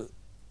ഒരുപാട്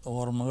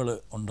ഓർമ്മകൾ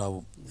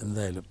ഉണ്ടാവും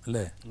എന്തായാലും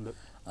അല്ലേ?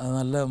 അത്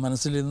നല്ല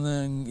മനസ്സിൽ ഇന്ന്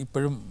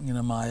ഇപ്പോഴും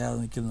ഇങ്ങനെ മായാതെ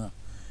നിൽക്കുന്ന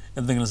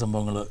എന്തെങ്കിലും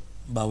സംഭവങ്ങൾ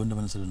ബാബുവിൻ്റെ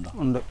മനസ്സിലുണ്ടോ?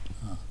 ഉണ്ട്.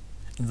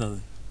 എന്താ അത്?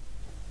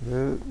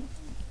 ഇത്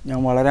ഞാൻ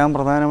വളരാൻ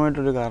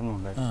പ്രധാനമായിട്ടൊരു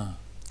കാരണമുണ്ടായിരുന്നു.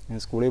 ഞാൻ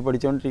സ്കൂളിൽ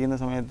പഠിച്ചുകൊണ്ടിരിക്കുന്ന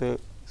സമയത്ത്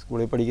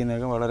സ്കൂളിൽ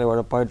പഠിക്കുന്നതൊക്കെ വളരെ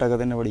ഉഴപ്പായിട്ടൊക്കെ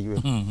തന്നെ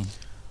പഠിക്കുമായിരുന്നു.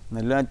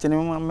 നല്ല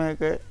അച്ഛനും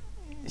അമ്മയൊക്കെ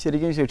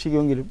ശരിക്കും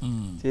ശിക്ഷിക്കുമെങ്കിലും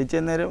ചേച്ചി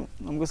അന്നേരം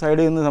നമുക്ക്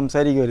സൈഡിൽ നിന്ന്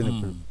സംസാരിക്കുമായിരുന്നു.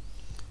 എപ്പോഴും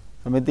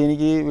സമയത്ത്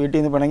എനിക്ക് വീട്ടിൽ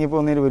നിന്ന് പിണങ്ങി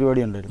പോകുന്നൊരു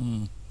പരിപാടി ഉണ്ടായിരുന്നു.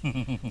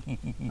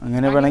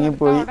 അങ്ങനെ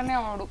പിണങ്ങിപ്പോയി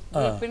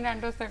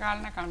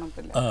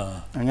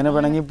അങ്ങനെ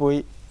പിണങ്ങിപ്പോയി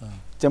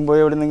അച്ഛൻ പോയി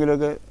എവിടെ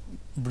നിന്നെങ്കിലുമൊക്കെ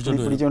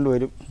പിടിച്ചോണ്ട്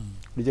വരും.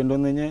 പിടിച്ചോണ്ട്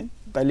വന്നു കഴിഞ്ഞാൽ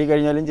തല്ലി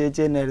കഴിഞ്ഞാലും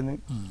ചേച്ചി തന്നെയായിരുന്നു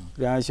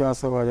ഒരു ആശ്വാസ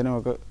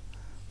വചനമൊക്കെ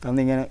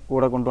തന്നിങ്ങനെ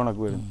കൂടെ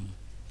കൊണ്ടുനടക്കുമായിരുന്നു.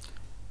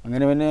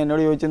 അങ്ങനെ പിന്നെ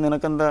എന്നോട് ചോദിച്ചു,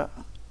 നിനക്കെന്താ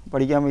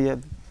പഠിക്കാൻ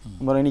വയ്യാത്ത?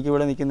 പറഞ്ഞു,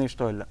 എനിക്കിവിടെ നിൽക്കുന്ന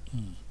ഇഷ്ടമല്ല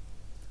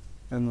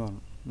എന്ന്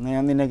പറഞ്ഞു. എന്നാൽ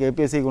ഞാൻ നിന്നെ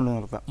KPAC കൊണ്ട്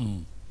നിർത്താം.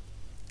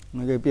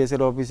 എന്നാൽ KPAC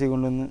ഓഫീസിൽ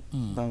കൊണ്ടുവന്ന്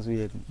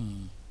താമസിക്കുമായിരുന്നു.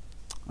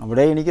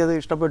 അവിടെ എനിക്കത്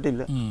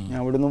ഇഷ്ടപ്പെട്ടില്ല. ഞാൻ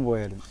അവിടെ നിന്നും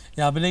പോയായിരുന്നു.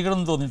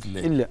 അഭിനയിക്കണമെന്ന് തോന്നിയിട്ടില്ല?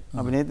 ഇല്ല,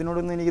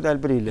 അഭിനയത്തിനോടൊന്നും എനിക്ക്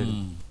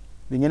താല്പര്യമില്ലായിരുന്നു.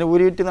 ഇതിങ്ങനെ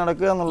ഊരിവിറ്റ്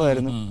നടക്കുക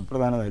എന്നുള്ളതായിരുന്നു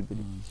പ്രധാന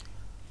താല്പര്യം.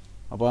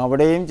 അപ്പോൾ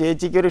അവിടെയും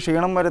ചേച്ചിക്കൊരു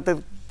ക്ഷീണം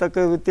വരത്തക്ക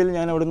വിധത്തിൽ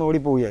ഞാൻ അവിടെ നിന്ന്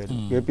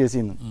ഓടിപ്പോവുകയായിരുന്നു KPAC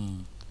നിന്ന്.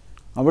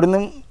 അവിടുന്ന്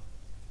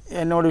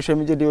എന്നോട്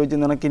ക്ഷമിച്ചിട്ട് ചോദിച്ചു,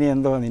 നിനക്കിനി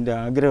എന്തോ നിൻ്റെ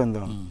ആഗ്രഹം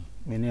എന്താണ്?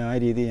 നിന്നെ ആ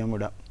രീതി ഞാൻ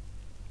വിടാം.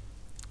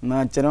 എന്നാൽ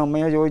അച്ഛനോ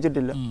അമ്മയോ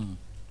ചോദിച്ചിട്ടില്ല.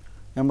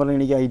 ഞാൻ പറഞ്ഞു,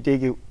 എനിക്ക്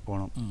ITIക്ക്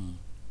പോകണം,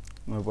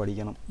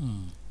 പഠിക്കണം.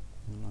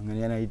 അങ്ങനെ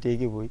ഞാൻ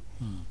ITIക്ക് പോയി.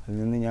 അതിൽ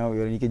നിന്ന്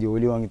എനിക്ക്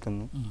ജോലി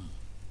വാങ്ങിത്തന്നു.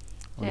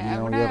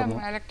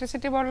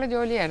 ഇലക്ട്രിസിറ്റി ബോർഡിലെ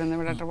ജോലിയായിരുന്നു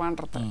ഇവിടെ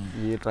ട്രിവാൻഡ്രത്ത്.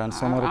 ഈ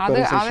ട്രാൻസ്ഫോമർ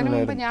അതിനു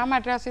മുമ്പ് ഞാൻ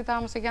മദ്രാസിൽ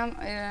താമസിക്കാൻ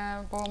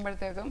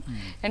പോകുമ്പോഴത്തേക്കും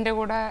എൻ്റെ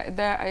കൂടെ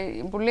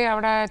പുള്ളി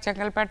അവിടെ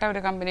ചെങ്കൽപ്പേട്ട ഒരു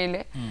കമ്പനിയിൽ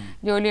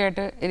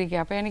ജോലിയായിട്ട് ഇരിക്കുക.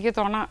 അപ്പോൾ എനിക്ക്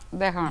തുണ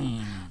അദ്ദേഹമാണ്.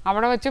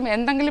 അവിടെ വെച്ചും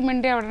എന്തെങ്കിലും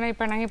മിണ്ടി അവിടെ ഈ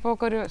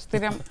പിണങ്ങിപ്പോക്കൊരു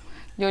സ്ഥിരം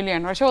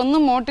ജോലിയാണ്. പക്ഷെ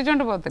ഒന്നും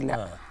മോട്ടിച്ചോണ്ട് പോകത്തില്ല,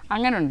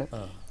 അങ്ങനുണ്ട്.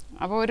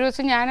 അപ്പോൾ ഒരു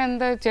ദിവസം ഞാൻ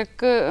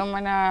ചെക്ക്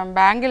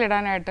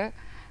ബാങ്കിലിടാനായിട്ട്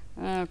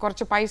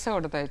കുറച്ച് പൈസ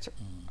കൊടുത്തയച്ചു.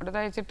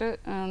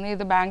 നീ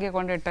ഇത് ബാങ്കിൽ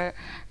കൊണ്ടിട്ട്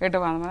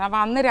വന്നു. അപ്പോൾ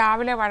അന്ന്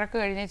രാവിലെ വഴക്ക്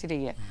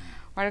കഴിഞ്ഞിരിക്കുക.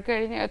 വഴക്ക്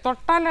കഴിഞ്ഞ്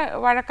തൊട്ടാൽ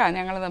വഴക്കാണ്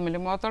ഞങ്ങൾ തമ്മിൽ,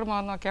 മുഖത്തോട്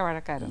മുഖം നോക്കിയാൽ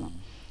വഴക്കായിരുന്നു.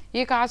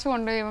 ഈ കാശ്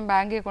കൊണ്ട് ഇവൻ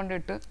ബാങ്കിൽ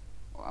കൊണ്ടിട്ട്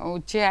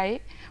ഉച്ചയായി,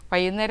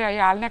 വൈകുന്നേരമായി,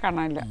 ആളിനെ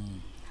കാണാനില്ല.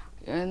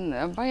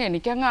 അപ്പം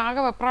എനിക്കങ്ങ്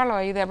ആകെ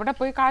വെപ്രാളമായി. ഇത് എവിടെ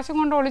പോയി കാശും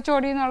കൊണ്ട്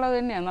ഒളിച്ചോടി എന്നുള്ളത്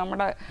തന്നെയാണ്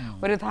നമ്മുടെ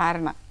ഒരു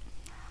ധാരണ.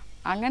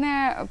 അങ്ങനെ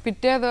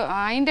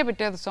അതിൻ്റെ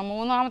പിറ്റേ ദിവസം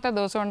 3-ാമത്തെ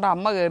ദിവസം കൊണ്ട്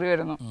അമ്മ കയറി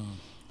വരുന്നു.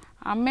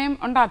 അമ്മയും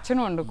ഉണ്ട്,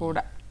 അച്ഛനും ഉണ്ട്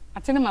കൂടെ.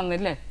 അച്ഛനും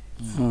വന്നില്ലേ?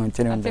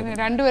 അച്ഛന്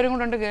രണ്ടുപേരും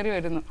കൂടെ ഉണ്ട് കയറി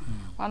വരുന്നു.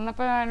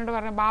 വന്നപ്പോൾ എന്നോട്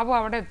പറഞ്ഞു, ബാബു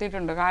അവിടെ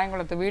എത്തിയിട്ടുണ്ട്,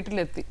 കായംകുളത്ത്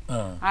വീട്ടിലെത്തി,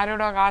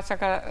 ആരോടോ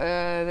കാശൊക്കെ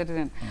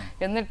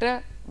എന്നിട്ട്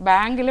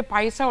ബാങ്കിൽ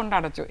പൈസ കൊണ്ട്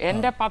അടച്ചു.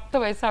 എൻ്റെ 10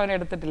 പൈസ അവൻ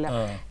എടുത്തിട്ടില്ല.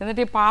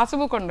 എന്നിട്ട് ഈ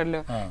പാസ്ബുക്ക്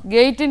ഉണ്ടല്ലോ,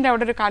 ഗേറ്റിന്റെ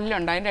അവിടെ ഒരു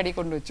കല്ലുണ്ട്, അതിന്റെ അടി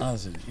കൊണ്ടുവച്ചു.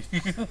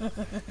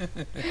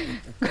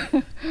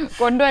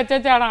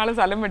 കൊണ്ടുവച്ചാണ് ആള്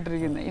സ്ഥലം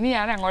വിട്ടിരിക്കുന്നത്. ഇനി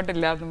ഞാൻ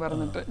അങ്ങോട്ടില്ല എന്ന്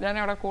പറഞ്ഞിട്ട്, ഞാൻ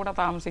അവിടെ കൂടെ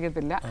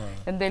താമസിക്കത്തില്ല,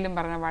 എന്തേലും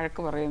പറഞ്ഞ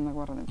വഴക്ക് പറയുമെന്ന്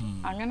പറഞ്ഞിട്ട്.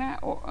 അങ്ങനെ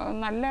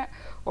നല്ല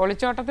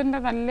ഒളിച്ചോട്ടത്തിന്റെ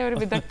നല്ലൊരു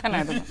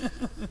വിദഗ്ധനായിരുന്നു.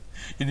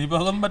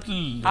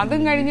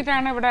 അതും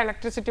കഴിഞ്ഞിട്ടാണ് ഇവിടെ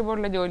ഇലക്ട്രിസിറ്റി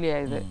ബോർഡിലെ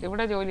ജോലിയായത്.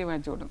 ഇവിടെ ജോലി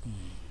വാങ്ങിച്ചു കൊടുത്തു.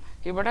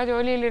 ഇവിടെ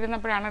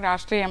ജോലിയിലിരുന്നപ്പോഴാണ്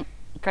രാഷ്ട്രീയം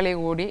കളി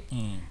കൂടി.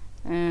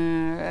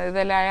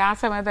 ഇതെല്ലാം ആ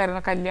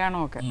സമയത്തായിരുന്നു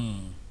കല്യാണമൊക്കെ.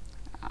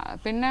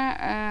 പിന്നെ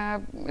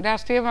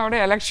രാഷ്ട്രീയം അവിടെ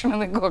ഇലക്ഷൻ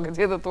നിൽക്കുകയൊക്കെ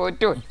ചെയ്ത്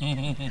തോറ്റു.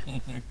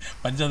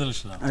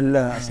 പഞ്ചായത്ത് അല്ല,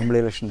 അസംബ്ലി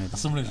ഇലക്ഷൻ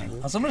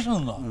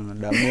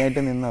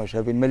ഡമ്മിയായിട്ട് നിന്ന,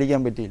 പക്ഷെ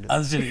പിൻവലിക്കാൻ പറ്റിയില്ല.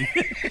 അത് ശരി.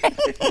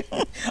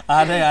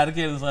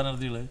 ആരൊക്കെയായിരുന്നു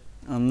സ്ഥാനാർത്ഥികള്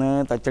അന്ന്?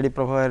 തച്ചടി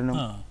പ്രഭാകരനും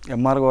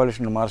MR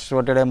ഗോപാലകൃഷ്ണനും, മാർക്സിസ്റ്റ്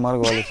പാർട്ടിയുടെ MR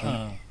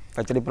ഗോപാലകൃഷ്ണനും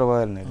തച്ചടി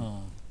പ്രഭാകരനായിരുന്നു.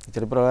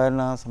 തച്ചടി പ്രഭാകരൻ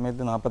ആ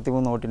സമയത്ത്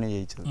 43 വോട്ടിന്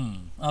ജയിച്ചത്.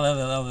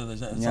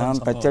 ഞാൻ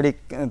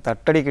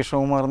തട്ടടി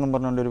കൃഷ്ണകുമാർ എന്നും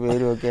പറഞ്ഞുകൊണ്ട് ഒരു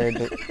പേരും ഒക്കെ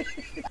ആയിട്ട്.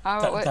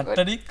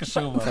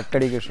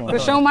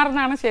 കൃഷ്ണകുമാർ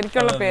എന്നാണ്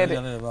ശരിക്കുള്ള പേര്,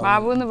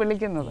 ബാബു എന്ന്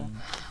വിളിക്കുന്നത്.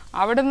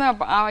 അവിടുന്ന്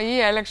ഈ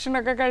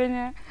ഇലക്ഷനൊക്കെ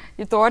കഴിഞ്ഞ്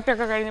ഈ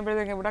തോറ്റൊക്കെ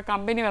കഴിഞ്ഞപ്പോഴത്തേക്കും ഇവിടെ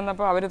കമ്പനി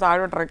വന്നപ്പോൾ അവർ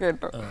താഴോട്ടിറക്കി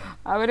ഇട്ടു.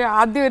 അവർ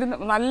ആദ്യം ഒരു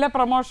നല്ല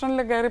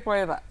പ്രൊമോഷനിൽ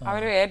കയറിപ്പോയതാണ്,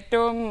 അവർ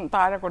ഏറ്റവും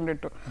താഴെ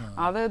കൊണ്ടിട്ടു.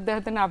 അത്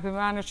ഇദ്ദേഹത്തിന്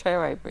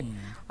അഭിമാനക്ഷയമായിപ്പോയി.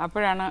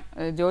 അപ്പോഴാണ്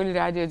ജോലി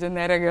രാജിവെച്ച്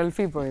നേരെ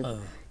ഗൾഫിൽ പോയത്.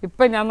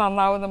 ഇപ്പം ഞാൻ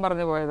നന്നാവുമെന്ന്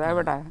പറഞ്ഞു പോയത്.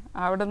 എവിടെ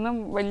അവിടെ നിന്നും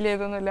വലിയ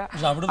ഇതൊന്നുമില്ല.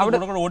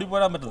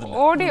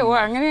 ഓടി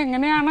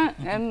എങ്ങനെയാണ്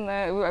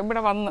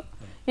ഇവിടെ വന്ന്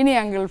ഇനി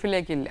ഞാൻ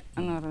ഗൾഫിലേക്കില്ല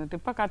എന്ന് പറഞ്ഞിട്ട്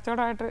ഇപ്പം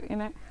കച്ചവടമായിട്ട്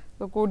ഇങ്ങനെ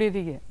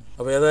കൂടിയിരിക്കുക.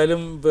 അപ്പോൾ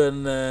ഏതായാലും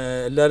പിന്നെ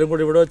എല്ലാവരും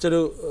കൂടി ഇവിടെ വെച്ചൊരു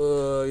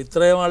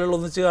ഇത്രയും ആളുകൾ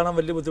ഒന്നിച്ച് കാണാൻ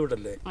വലിയ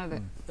ബുദ്ധിമുട്ടല്ലേ?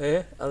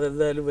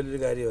 അതെന്തായാലും വലിയൊരു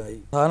കാര്യമായി.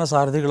 പ്രധാന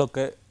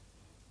സാരഥികളൊക്കെ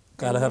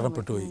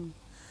കാലഹരണപ്പെട്ടു പോയി.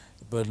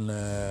 പിന്നെ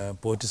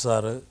പോറ്റി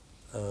സാറ്,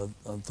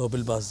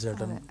 തോപ്പിൽ ബാസ്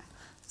ചേട്ടൻ,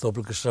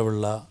 തോപ്പിൽ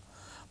കൃഷ്ണപിള്ള,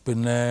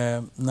 പിന്നെ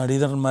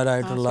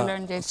നടീനന്മാരായിട്ടുള്ള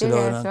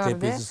സുലോന,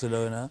 KPAC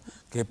സുലോന,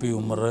 KP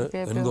Ummer,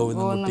 N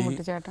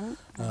Govindankutty,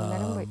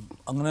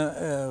 അങ്ങനെ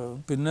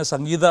പിന്നെ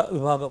സംഗീത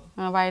വിഭാഗം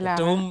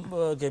ഏറ്റവും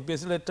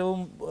KPACയിലെ ഏറ്റവും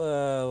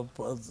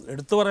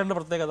എടുത്തു പറയേണ്ട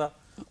പ്രത്യേകത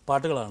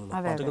പാട്ടുകളാണല്ലോ.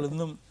 പാട്ടുകൾ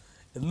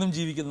എന്നും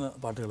ജീവിക്കുന്ന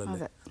പാട്ടുകളല്ലേ.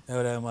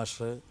 ദേവരായ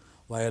മാസ്റ്റർ,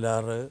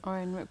 വയലാറ്,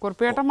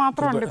 കുറുപ്പിയേട്ടൻ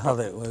മാത്രമേ,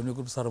 അതെ,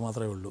 കുറുപ്പ് സാറ്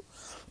മാത്രമേ ഉള്ളൂ,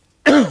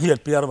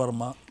 LPR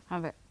വർമ്മ,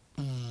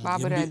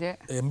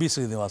 MB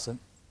ശ്രീനിവാസൻ,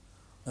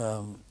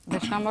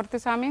 ദക്ഷിണാമൂർത്തി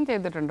സ്വാമിയും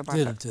ചെയ്തിട്ടുണ്ട്.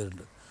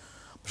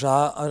 പക്ഷെ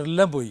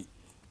അവരെല്ലാം പോയി.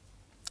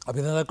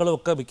 അഭിനേതാക്കളും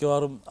ഒക്കെ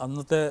മിക്കവാറും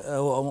അന്നത്തെ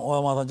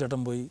മാധവൻ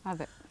ചേട്ടൻ പോയി,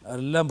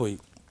 എല്ലാം പോയി.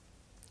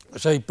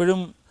 പക്ഷേ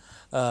ഇപ്പോഴും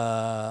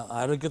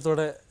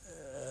ആരോഗ്യത്തോടെ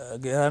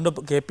ഏതാണ്ട്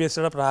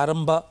KPACയുടെ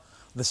പ്രാരംഭ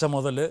ദശ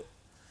മുതൽ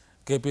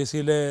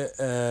KPACയിലെ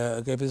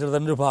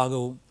തന്നെ ഒരു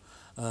ഭാഗവും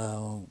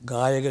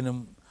ഗായകനും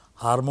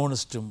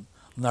ഹാർമോണിസ്റ്റും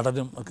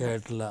നടനും ഒക്കെ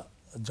ആയിട്ടുള്ള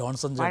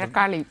ജോൺസൺ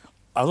ചേട്ടൻ.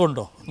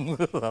 അതുണ്ടോ?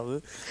 അത്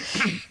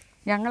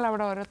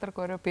ഞങ്ങളവിടെ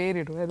ഓരോരുത്തർക്ക് ഓരോ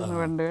പേരിടുമായിരുന്നു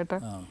പണ്ട് കേട്ടോ.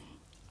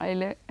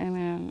 അതിൽ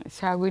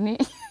ശകുനി,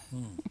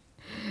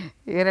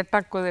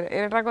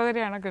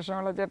 ഇരട്ടക്കുതിരയാണ്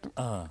കൃഷ്ണപിള്ള ചേട്ടൻ.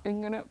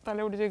 ഇങ്ങനെ തല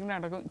പിടിച്ചിങ്ങനെ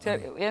നടക്കും.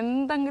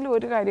 എന്തെങ്കിലും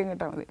ഒരു കാര്യം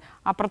കിട്ടാൽ മതി,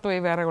 അപ്പുറത്ത്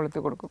പോയി വേറെ കൊളുത്തി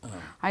കൊടുക്കും.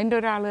 അതിൻ്റെ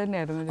ഒരാൾ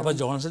തന്നെയായിരുന്നു. അപ്പോൾ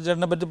ജോൺസൺ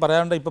ചേട്ടനെ പറ്റി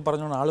പറയാണ്ട് ഇപ്പം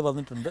പറഞ്ഞോണ്ട് ആൾ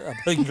വന്നിട്ടുണ്ട്.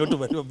 അപ്പോൾ ഇങ്ങോട്ട്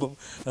വരും. അപ്പം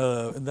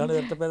എന്താണ്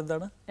ചേട്ടൻ്റെ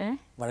പേരെന്താണ്?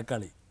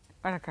 വഴക്കാളി.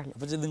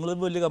 അപ്പോൾ നിങ്ങൾ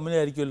വലിയ കമ്പനി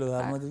ആയിരിക്കുമല്ലോ,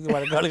 കാരണം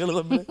വഴക്കാളികൾ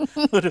തമ്മിൽ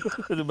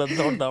ഒരു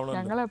ബന്ധം ഉണ്ടാവണം.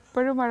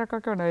 ഞങ്ങളെപ്പോഴും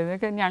വഴക്കൊക്കെ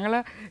ഉണ്ടായിരുന്നു. ഞങ്ങൾ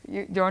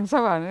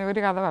ജോൺസഭാണ് ഒരു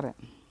കഥ പറയാം.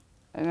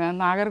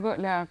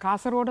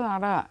 കാസർഗോഡ്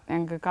നാടകമാണ്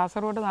ഞങ്ങൾക്ക്.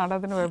 കാസർഗോഡ്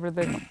നാടകത്തിന്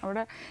പോയപ്പോഴത്തേക്കും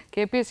അവിടെ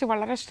KPAC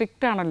വളരെ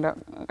സ്ട്രിക്റ്റ് ആണല്ലോ,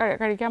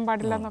 കഴിക്കാൻ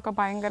പാടില്ല എന്നൊക്കെ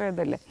ഭയങ്കര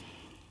ഇതല്ലേ.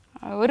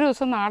 ഒരു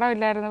ദിവസം നാടകം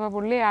ഇല്ലായിരുന്നപ്പോൾ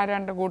പുള്ളി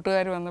ആരാണ്ട്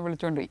കൂട്ടുകാർ വന്ന്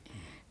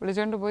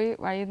വിളിച്ചുകൊണ്ട് പോയി.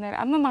 വൈകുന്നേരം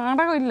അന്ന്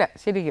നാടകമില്ല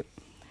ശരിക്കും.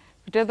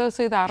 പിറ്റേ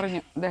ദിവസം ഇത്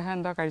അറിഞ്ഞു, അദ്ദേഹം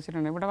എന്തോ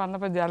കഴിച്ചിട്ടുണ്ട്. ഇവിടെ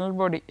വന്നപ്പോൾ ജനറൽ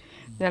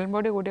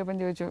ബോഡി കൂട്ടിയപ്പം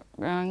ചോദിച്ചു,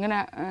 ഇങ്ങനെ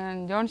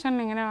ജോൺസൺ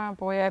ഇങ്ങനെ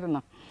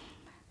പോയായിരുന്നു.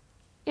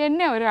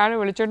 എന്നെ ഒരാൾ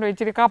വിളിച്ചോണ്ട്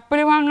വെച്ചിട്ട് കപ്പൽ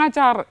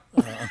മാങ്ങാച്ചാറ്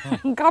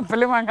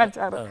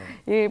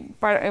ഈ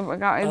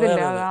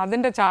ഇതില്ല,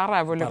 അതിൻ്റെ ചാറാ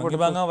പോലെ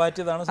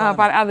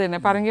അത് തന്നെ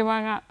പറങ്കി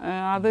മാങ്ങ,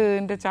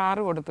 അതിൻ്റെ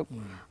ചാറ് കൊടുത്തു.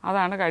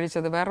 അതാണ്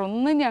കഴിച്ചത്, വേറെ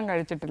ഒന്നും ഞാൻ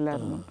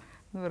കഴിച്ചിട്ടില്ലായിരുന്നു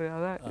എന്ന് പറയും.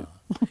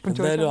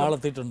 അത്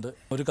ആളെത്തിയിട്ടുണ്ട്.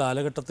 ഒരു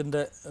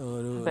കാലഘട്ടത്തിൻ്റെ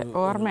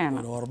ഓർമ്മയാണ്.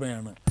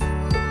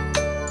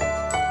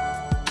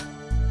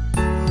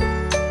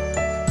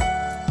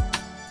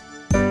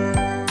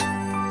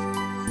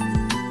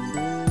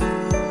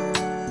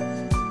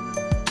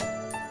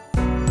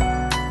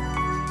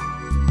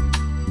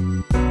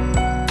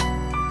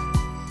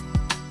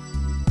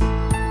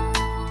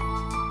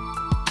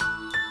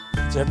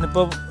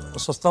 ചേട്ടനിപ്പം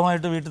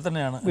സ്വസ്ഥമായിട്ട് വീട്ടിൽ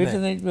തന്നെയാണ്? വീട്ടിൽ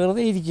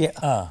വെറുതെ ഇരിക്കുക.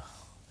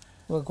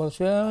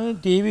 കുറച്ച്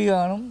TV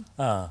കാണും,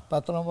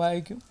 പത്രം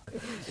വായിക്കും.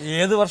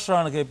 ഏത്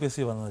വർഷമാണ് KPAC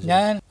വന്നത്?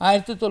 ഞാൻ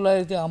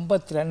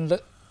 1952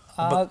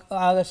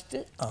 ആഗസ്റ്റ്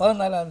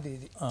 14-ാം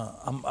തീയതി.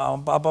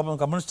 അപ്പം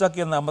കമ്മ്യൂണിസ്റ്റാക്കി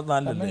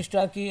 54?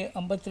 കമ്മ്യൂണിസ്റ്റാക്കി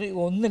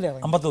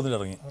 51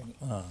 ഇറങ്ങി.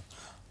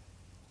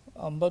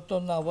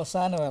 51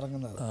 അവസാനം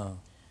ഇറങ്ങുന്നത്.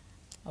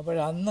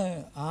 അപ്പോഴന്ന്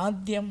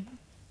ആദ്യം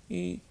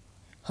ഈ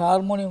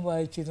ഹാർമോണിയം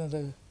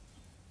വായിച്ചിരുന്നത്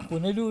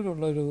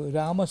പുനലൂരുള്ളൊരു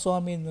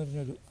രാമസ്വാമി എന്ന്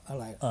പറഞ്ഞൊരു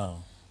ആളായിരുന്നു.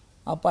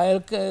 അപ്പം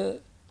അയാൾക്ക്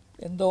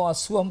എന്തോ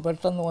അസുഖം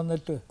പെട്ടെന്ന്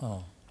വന്നിട്ട്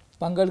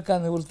പങ്കെടുക്കാൻ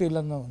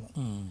നിവൃത്തിയില്ലെന്ന് തോന്നുന്നു.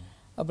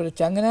 അപ്പോൾ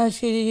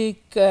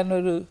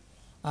ചങ്ങനാശ്ശേരിക്കാരനൊരു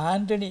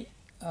ആൻ്റണി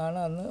ആണ്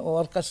അന്ന്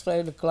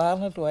ഓർക്കസ്ട്രയിൽ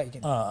ക്ലാർനെറ്റ്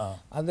വായിക്കുന്നത്.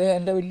 അത്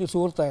എൻ്റെ വലിയ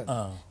സുഹൃത്തായിരുന്നു.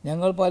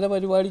 ഞങ്ങൾ പല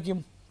പരിപാടിക്കും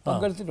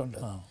പങ്കെടുത്തിട്ടുണ്ട്.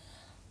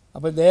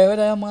 അപ്പോൾ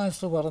ദേവരായ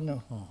മാസ്റ്റർ പറഞ്ഞു,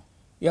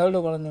 ഇയാളോട്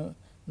പറഞ്ഞു,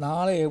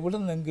 നാളെ എവിടെ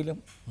നിന്നെങ്കിലും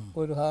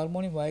ഒരു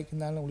ഹാർമോണിയം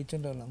വായിക്കുന്ന ആളെ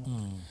വിളിച്ചിട്ടുണ്ടല്ലോ.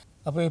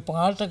 അപ്പോൾ ഈ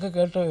പാട്ടൊക്കെ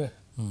കേട്ട്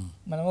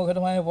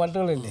മനോഹരമായ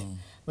പാട്ടുകളല്ലേ.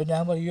 അപ്പോൾ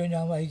ഞാൻ പറയോ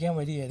ഞാൻ വായിക്കാൻ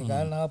വരികയായിരുന്നു.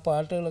 കാരണം ആ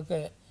പാട്ടുകളൊക്കെ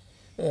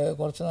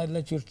കുറച്ച് നല്ല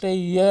ചിട്ട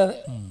ചെയ്യാതെ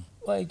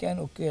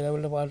വായിക്കാനൊക്കെ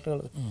അവരുടെ പാട്ടുകൾ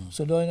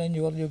സുലോചനയും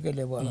ജോർജൊക്കെ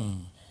അല്ലേ പാടും.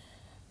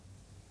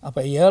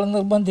 അപ്പം ഇയാൾ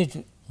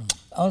നിർബന്ധിച്ചു.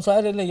 അവൻ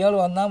സാരമില്ല, ഇയാൾ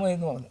വന്നാൽ മതി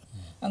എന്ന് പറഞ്ഞു.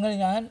 അങ്ങനെ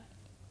ഞാൻ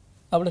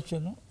അവിടെ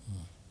ചെന്നു.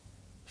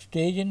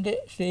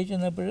 സ്റ്റേജ്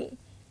ചെന്നപ്പോൾ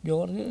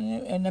ജോർജ്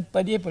എന്നെ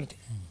പരിചയപ്പെടുത്തി.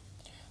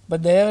 അപ്പോൾ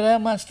ദേവരായ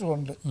മാസ്റ്റർ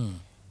ഉണ്ട്.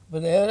 അപ്പോൾ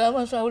ദേവരായ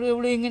മാസ്റ്റർ അവിടെ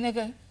ഇവിടെ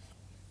ഇങ്ങനെയൊക്കെ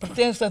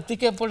പ്രത്യേകം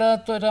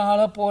ശ്രദ്ധിക്കപ്പെടാത്ത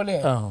ഒരാളെ പോലെ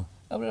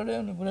അവിടെ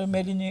ഇവിടെ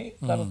മെലിഞ്ഞ്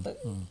കറുത്ത്.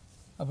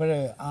 അപ്പോഴേ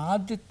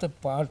ആദ്യത്തെ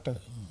പാട്ട്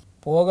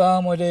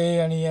പോകാമൊരേ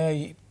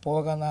അണിയായി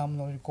പോകാനാം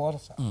എന്നൊരു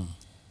കോറസാണ്.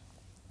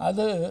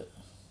 അത്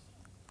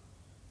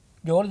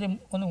ജോർജ്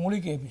ഒന്ന് മൂളി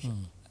കേൾപ്പിച്ചു.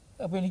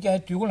 അപ്പോൾ എനിക്ക് ആ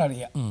ട്യൂൺ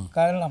അറിയാം.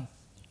 കാരണം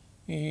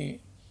ഈ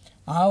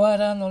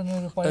ആവാര എന്ന്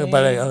പറഞ്ഞൊരു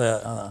പഴയ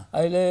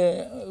അതിൽ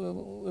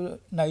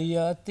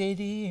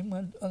നയ്യാത്തേരി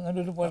അങ്ങനെ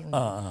ഒരു പാട്ടുണ്ട്.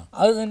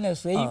 അത് തന്നെ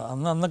സെയിം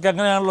അന്നൊക്കെ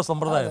അങ്ങനെയാണല്ലോ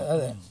സമ്പ്രദായം.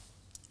 അതെ.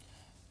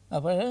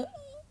 അപ്പോൾ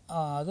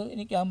അത്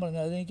എനിക്ക് ഞാൻ പറഞ്ഞു,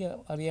 അതെനിക്ക്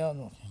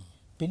അറിയാവുന്ന.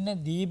 പിന്നെ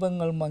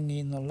ദീപങ്ങൾ മങ്ങി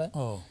എന്നുള്ള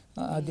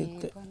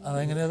ആദ്യത്തെ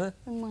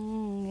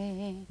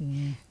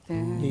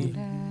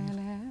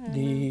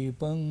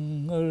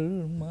ദീപങ്ങൾ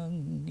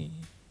മങ്ങി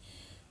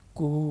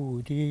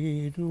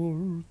കൂരിരുൾ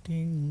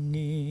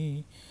തിങ്ങി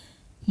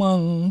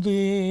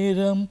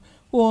മന്ദിരം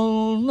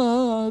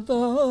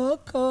ഒന്നതാ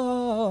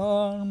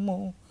കാണുമോ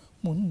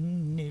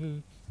മുന്നിൽ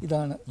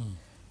ഇതാണ്.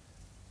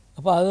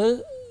 അപ്പോൾ അത്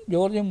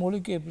ജോർജ് മൂളി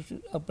കേൾപ്പിച്ചു.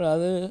 അപ്പോൾ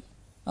അത്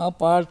ആ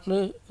പാട്ടിൽ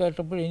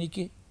കേട്ടപ്പോൾ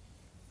എനിക്ക്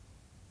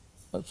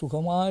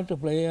സുഖമായിട്ട്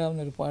പ്ലേ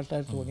ചെയ്യാവുന്നൊരു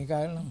പാട്ടായിട്ട് തോന്നി.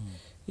 കാരണം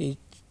ഈ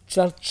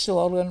ചർച്ച്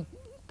ഓർഗൻ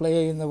പ്ലേ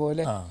ചെയ്യുന്ന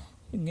പോലെ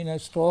ഇങ്ങനെ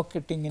സ്ട്രോക്ക്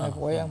ഇട്ട് ഇങ്ങനെ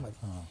പോയാൽ മതി.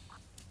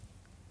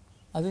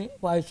 അത്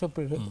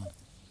വായിച്ചപ്പോഴും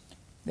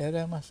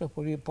ദേവരായ മാസ്റ്റർ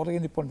പുറകെ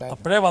നിൽപ്പുണ്ടായിരുന്നു.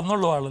 അപ്പോഴേ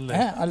വന്നുള്ളൂ ആളല്ലേ?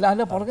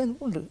 അല്ല പുറകെ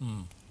നിൽപ്പുണ്ട്.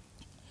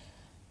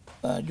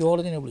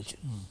 ജോർജിനെ വിളിച്ചു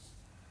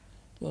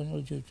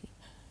ചോദിച്ചു,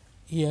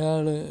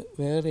 ഇയാൾ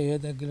വേറെ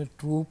ഏതെങ്കിലും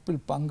ട്രൂപ്പിൽ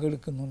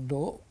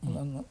പങ്കെടുക്കുന്നുണ്ടോ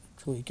എന്നൊന്ന്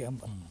ചോദിക്കാൻ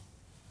പറഞ്ഞു.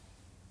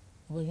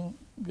 അപ്പോൾ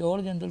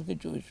ജോർജ് എന്തൊക്കെ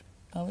ചോദിച്ചു.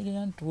 അവർ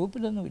ഞാൻ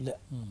ട്രൂപ്പിലൊന്നുമില്ല,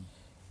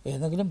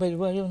 ഏതെങ്കിലും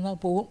പരിപാടി വന്നാൽ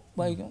പോവും,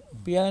 വായിക്കും,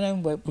 പിയാനോയും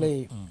പ്ലേ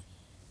ചെയ്യും,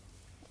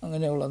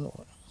 അങ്ങനെയുള്ളതെന്ന്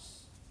പറഞ്ഞു.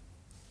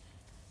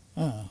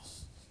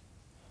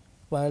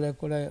 അയാളെ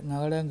കൂടെ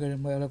നാടകം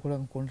കഴിയുമ്പോൾ അയാളെ കൂടെ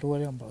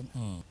കൊണ്ടുപോകാൻ പറഞ്ഞു.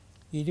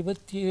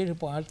 27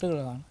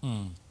 പാട്ടുകളാണ്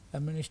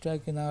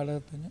കമ്മ്യൂണിസ്റ്റാക്കി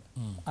നാടകത്തിന്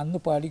അന്ന്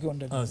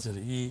പാടിക്കൊണ്ടിരുന്നത്.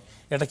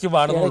 ഇടയ്ക്ക്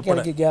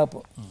ഗ്യാപ്പ്.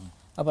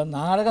 അപ്പം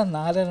നാടകം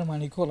 4.5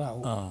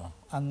 മണിക്കൂറാവും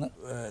അന്ന്.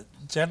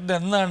 ചേട്ടൻ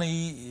എന്നാണ് ഈ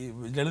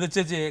ലളിത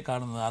ചേച്ചിയെ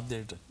കാണുന്നത്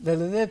ആദ്യമായിട്ട്?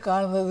 ലളിതയെ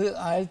കാണുന്നത്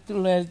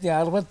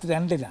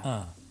 1962-ലാണ്.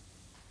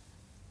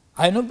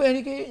 അതിനുമ്പോൾ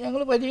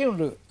ഞങ്ങൾ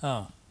പരിചയമുണ്ട്.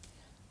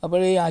 അപ്പോൾ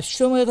ഈ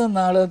അശ്വമേധ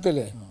നാടകത്തിൽ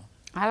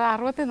അത്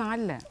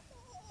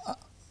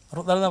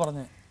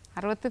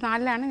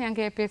 64-ലാണ് ഞാൻ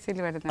KPAC-ൽ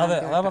വരുന്നത്.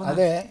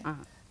 അതെ,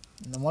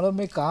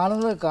 നമ്മളൊന്നും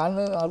കാണുന്നത്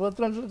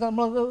 62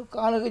 നമ്മളത്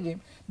കാണുക ചെയ്യും.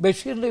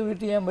 ബഷീറിന്റെ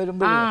വീട്ടിൽ ഞാൻ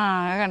വരുമ്പോൾ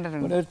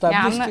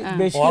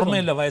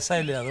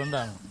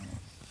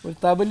ഒരു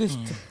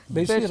തബലിസ്റ്റ്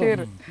ബഷീർ,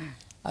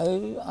 അത്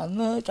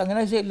അന്ന്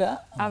ചങ്ങനാശ്ശേരിയില്ല,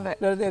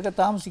 ലളിതയൊക്കെ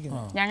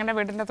താമസിക്കുന്നു. ഞങ്ങളുടെ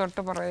വീടിന്റെ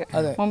തൊട്ട്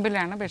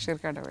മുമ്പിലാണ് ബഷീർ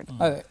കട വീട്.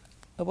 അതെ.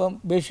 അപ്പം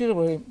ബഷീർ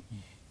പറയും,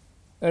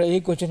 ഈ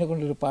കൊച്ചിനെ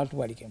കൊണ്ടൊരു പാട്ട്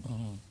പാടിക്കാൻ.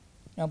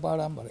 ഞാൻ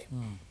പാടാൻ പറയും,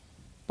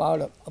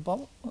 പാടും. അപ്പം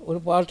ഒരു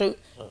പാട്ട്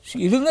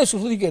ഇരുന്ന്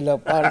ശ്രുതിക്കല്ല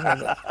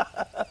പാടുന്നത്.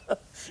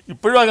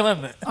 ഇപ്പോഴും അങ്ങനെ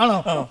തന്നെ ആണോ?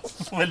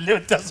 വലിയ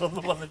വ്യത്യാസം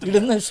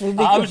ഇരുന്ന്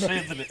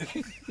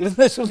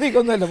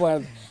ശ്രുതിക്കൊന്നുമല്ല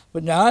പാടുന്നത്.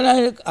 അപ്പം ഞാൻ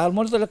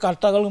ഹാർമോണിയത്തിലെ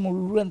കട്ടകൾ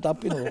മുഴുവൻ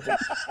തപ്പി നോക്കും,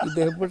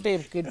 ഇതെപ്പോഴത്തെ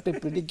കെട്ടി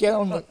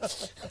പിടിക്കാമെന്ന്.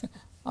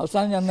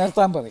 അവസാനം ഞാൻ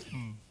നിർത്താൻ പറയും.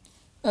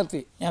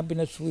 നിർത്തി ഞാൻ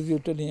പിന്നെ ശ്രുതി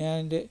ഇട്ടിട്ട് ഞാൻ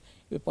എൻ്റെ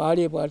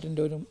പാടിയ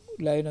പാട്ടിൻ്റെ ഒരു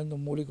ലൈനൊന്നും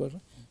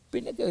മൂളിക്കൊടും,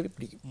 പിന്നെ കയറി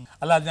പിടിക്കും.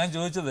 അല്ല, ഞാൻ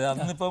ചോദിച്ചത്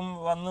അന്നിപ്പം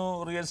വന്നു,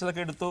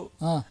 റിഹേഴ്സലൊക്കെ എടുത്തു,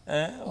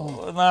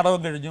 നാടകം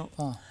കഴിഞ്ഞു,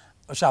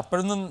 പക്ഷെ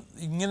അപ്പോഴൊന്നും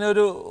ഇങ്ങനെ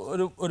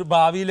ഒരു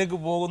ഭാവിയിലേക്ക്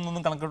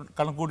പോകുന്നൊന്നും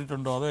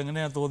കണക്കൂട്ടിയിട്ടുണ്ടോ? അതോ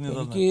എങ്ങനെയാണ് തോന്നിയത്?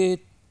 എനിക്ക്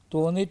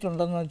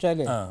തോന്നിയിട്ടുണ്ടെന്ന് വെച്ചാൽ,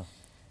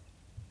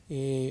 ഈ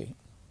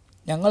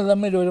ഞങ്ങൾ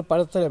തമ്മിൽ ഒരു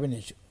പടത്തിൽ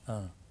അഭിനയിച്ചു.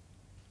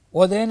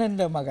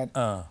 ഒതേനൻ്റെ മകൻ,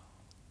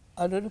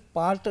 അതൊരു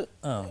പാട്ട്,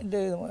 എൻ്റെ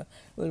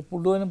ഒരു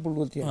പുള്ളുവനും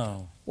പുള്ളുത്തിയാണ്.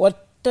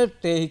 ഒറ്റ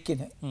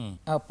ടേക്കിന്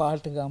ആ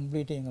പാട്ട്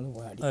കംപ്ലീറ്റ് ഞങ്ങൾ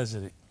പാടി.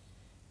 ശരി.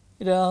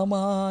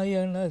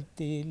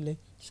 രാമായണത്തിലെ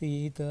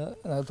സീത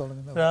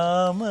തുടങ്ങുന്ന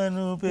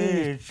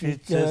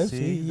രാമനുപേക്ഷിച്ച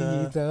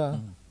സീത,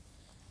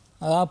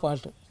 ആ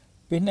പാട്ട്.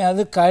 പിന്നെ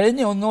അത്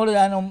കഴിഞ്ഞ് ഒന്നുകൂടെ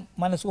ഞാൻ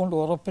മനസ്സുകൊണ്ട്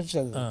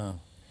ഉറപ്പിച്ചത്,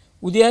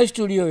 ഉദയ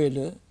സ്റ്റുഡിയോയിൽ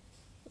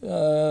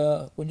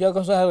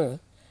കുഞ്ചാക്കോ സാറ്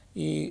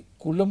ഈ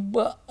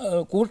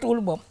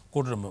കൂട്ടുകുടുംബം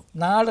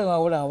നാടകം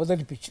അവിടെ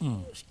അവതരിപ്പിച്ചു.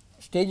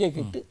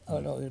 സ്റ്റേജൊക്കെ ഇട്ട്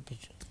അവിടെ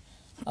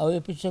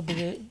അവതരിപ്പിച്ചപ്പോൾ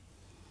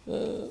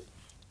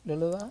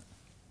ലളിത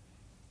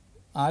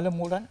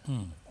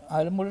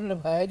ആലമ്പൂടൻ്റെ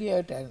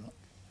ഭാര്യയായിട്ടായിരുന്നു.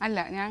 അല്ല,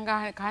 ഞാൻ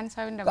ഖാൻ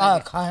സാഹിബിന്റെ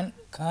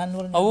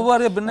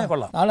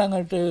നാളെ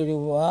അങ്ങോട്ട്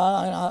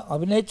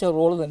അഭിനയിച്ച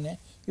റോള് തന്നെ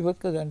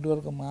ഇവർക്ക്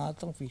രണ്ടുപേർക്ക്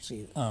മാത്രം ഫിക്സ്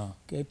ചെയ്തു.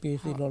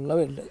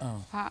 KPAC-യിലുള്ളവരുണ്ട്,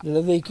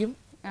 ലളിതയ്ക്കും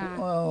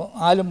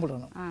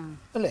ആലമ്പൂടണം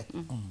അല്ലേ?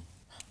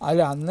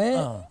 അല്ല, അന്നേ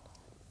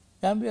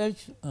ഞാൻ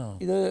വിചാരിച്ചു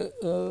ഇത്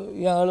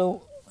ഇയാളും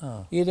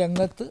ഈ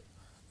രംഗത്ത്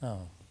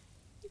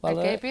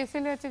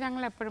KPAC-ൽ വെച്ച്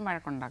ഞങ്ങൾ എപ്പോഴും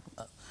വഴക്കുണ്ടാക്കും.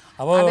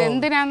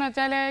 അതെന്തിനാന്ന്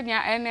വെച്ചാൽ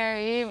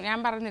ഞാൻ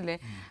പറഞ്ഞില്ലേ,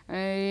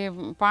 ഈ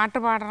പാട്ട്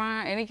പാടണം,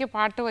 എനിക്ക്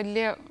പാട്ട്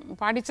വലിയ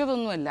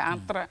പഠിച്ചതൊന്നുമല്ല,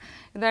 അത്ര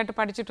ഇതായിട്ട്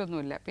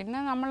പഠിച്ചിട്ടൊന്നുമില്ല. പിന്നെ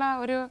നമ്മൾ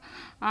ഒരു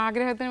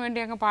ആഗ്രഹത്തിന് വേണ്ടി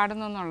അങ്ങ്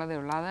പാടുന്നു എന്നുള്ളതേ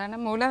ഉള്ളൂ. അതാണ്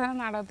മൂലധന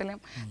നാടകത്തിലും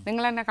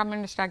നിങ്ങൾ തന്നെ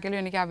കമ്മ്യൂണിസ്റ്റാക്കിയാലും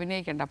എനിക്ക്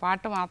അഭിനയിക്കേണ്ട,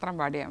 പാട്ട് മാത്രം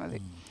പാടിയാൽ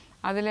മതി.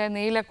 അതിൽ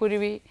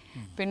നീലക്കുരുവി,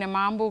 പിന്നെ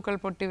മാമ്പൂക്കൾ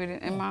പൊട്ടി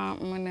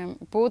പിന്നെ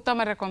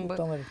പൂത്തമരക്കൊമ്പ്,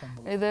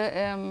 ഇത്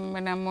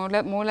പിന്നെ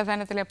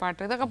മൂലധനത്തിലെ പാട്ട്,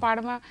 ഇതൊക്കെ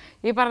പാടുമ്പോൾ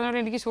ഈ പറഞ്ഞ പോലെ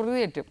എനിക്ക് ശ്രുതി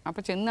തെറ്റും.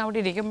 അപ്പോൾ ചെന്ന് അവിടെ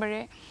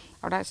ഇരിക്കുമ്പോഴേ,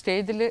 അവിടെ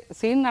സ്റ്റേജിൽ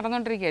സീൻ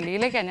നടന്നുകൊണ്ടിരിക്കുക,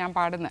 ലീലയ്ക്കാണ് ഞാൻ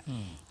പാടുന്നത്.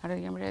 അവിടെ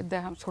ഇരിക്കുമ്പോഴേ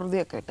അദ്ദേഹം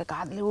ശ്രുതിയൊക്കെ ഇട്ട്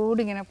കാതിലൂടെ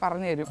ഇങ്ങനെ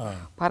പറഞ്ഞു തരും.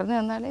 പറഞ്ഞു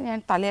തന്നാൽ ഞാൻ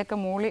തലയൊക്കെ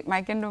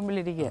മൈക്കൻ്റെ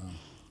മുമ്പിലിരിക്കുക,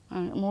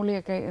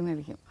 മൂളിയൊക്കെ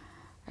എന്നിരിക്കും.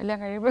 എല്ലാം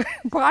കഴിയുമ്പോൾ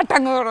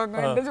പാട്ടങ്ങ്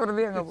തുടങ്ങും, എൻ്റെ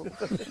ശ്രുതി അങ്ങ് പോകും.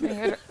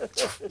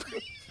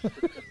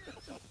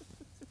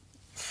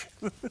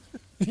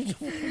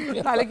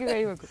 തലയ്ക്ക്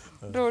കൈ വെക്കും,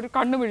 എന്നിട്ട് ഒരു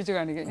കണ്ണ് പിടിച്ച്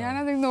കാണിക്കും.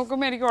 ഞാനത്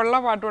നോക്കുമ്പോൾ എനിക്ക് ഉള്ള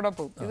പാട്ടുകൂടെ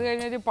പോകും. ഇത്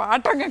കഴിഞ്ഞിട്ട്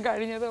പാട്ടൊക്കെ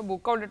കഴിഞ്ഞത്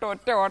ബുക്ക് ഔട്ടിട്ട്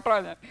ഒറ്റ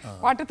ഓട്ടമാണ് ഞാൻ.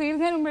 പാട്ട്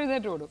തീരുന്നതിന് മുമ്പ്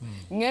എഴുന്നേറ്റ് ഓടും.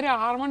 ഇങ്ങനെ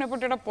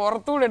ഹാർമോണിയപ്പെട്ടിയുടെ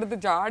പുറത്തൂടെ എടുത്ത്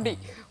ചാടി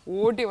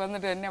ഓടി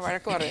വന്നിട്ട് എന്നെ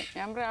വഴക്ക് പറയും.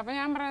 അപ്പം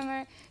ഞാൻ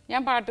പറയുന്നത്,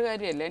 ഞാൻ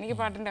പാട്ടുകാരിയല്ലേ, എനിക്ക്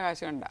പാട്ടിൻ്റെ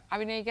കാശ് വേണ്ട,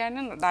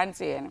 അഭിനയിക്കാനും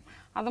ഡാൻസ് ചെയ്യാനും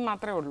അത്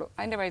മാത്രമേ ഉള്ളൂ,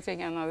 അതിൻ്റെ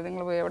പൈസയ്ക്കാണ് അത്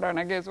നിങ്ങൾ പോയി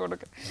എവിടെയാണ് കേസ്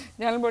കൊടുക്കുക,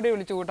 ഞാൻ പൊടി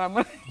വിളിച്ചു കൂട്ടാൻ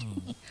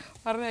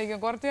പറഞ്ഞിരിക്കും.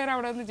 കുറച്ച് നേരം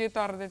അവിടെ നിന്ന് ചീത്ത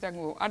പറഞ്ഞ്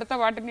അങ്ങ് പോകും. അടുത്ത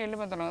പാട്ടിന്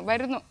ചെല്ലുമ്പോൾ തുടങ്ങും,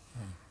 വരുന്നു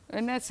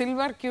പിന്നെ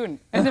സിൽവർ ക്യൂൻ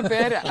എൻ്റെ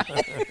പേരാ.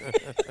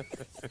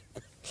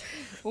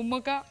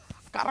 ഉമ്മക്ക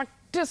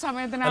കറക്റ്റ്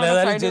സമയത്തിനാണ്.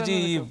 ചേച്ചി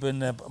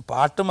പിന്നെ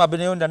പാട്ടും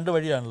അഭിനയവും 2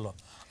 വഴിയാണല്ലോ.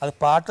 അത്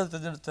പാട്ട്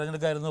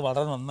തിരഞ്ഞെടുക്കായിരുന്നു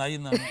വളരെ നന്നായി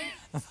എന്നാണ്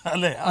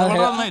അല്ലേ?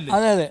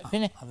 അതെ അതെ.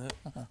 പിന്നെ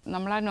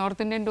നമ്മളാ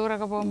നോർത്ത് ഇന്ത്യൻ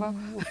ടൂറൊക്കെ പോകുമ്പോൾ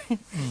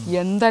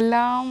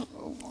എന്തെല്ലാം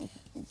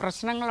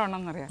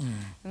പ്രശ്നങ്ങളുണ്ടെന്നറിയാം.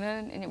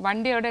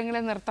 വണ്ടി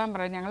എവിടെയെങ്കിലും നിർത്താൻ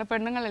പറയും, ഞങ്ങൾ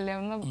പെണ്ണുങ്ങളല്ലേ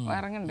ഒന്ന്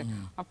ഇറങ്ങണ്ടേ,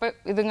 അപ്പം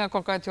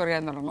ഇതുങ്ങൾക്കൊക്കെ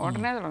ചൊറിയാൻ തുടങ്ങും.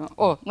 ഉടനെ തുടങ്ങും,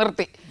 ഓ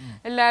നിർത്തി,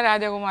 എല്ലാ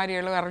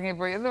രാജകുമാരികളും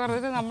ഇറങ്ങിപ്പോയി എന്ന്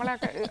പറഞ്ഞിട്ട്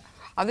നമ്മളെയൊക്കെ.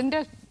 അതിൻ്റെ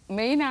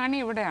മെയിനാണ്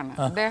ഇവിടെയാണ്,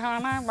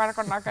 അദ്ദേഹമാണ്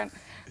വഴക്കുണ്ടാക്കാൻ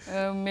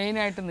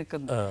മെയിനായിട്ട്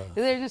നിൽക്കുന്നത്.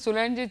 ഇത് കഴിഞ്ഞ്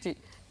സുലൈൻ ചേച്ചി,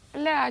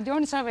 അല്ല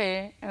ജോൺസാവേ,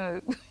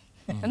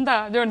 എന്താ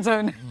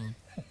ജോൺസാവിന്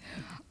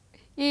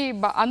ഈ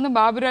അന്ന്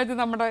ബാബുരാജ്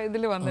നമ്മുടെ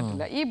ഇതിൽ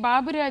വന്നിട്ടില്ല. ഈ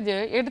ബാബുരാജ്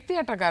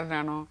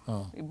എടുത്തിയാട്ടക്കാരനാണോ?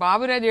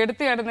 ബാബുരാജ്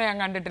എടുത്തിയാടുന്നത് ഞാൻ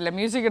കണ്ടിട്ടില്ല,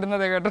 മ്യൂസിക്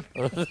ഇടുന്നത് കേട്ടിട്ട്.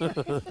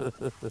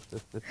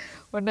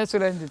 ഉടനെ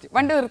സുലൈൻ ചേച്ചി,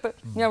 വണ്ടി നിർത്ത്,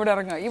 ഞാൻ ഇവിടെ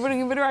ഇറങ്ങുക,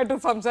 ഇവരുമായിട്ട്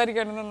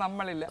സംസാരിക്കാനൊന്നും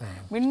നമ്മളില്ല,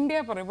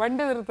 മിണ്ടിയാ പറയും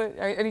വണ്ടി നിർത്ത്,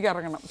 എനിക്ക്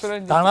ഇറങ്ങണം.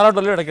 സുലൈൻ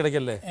കാണാറുണ്ടല്ലോ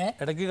ഇടയ്ക്കിടയ്ക്കല്ലേ?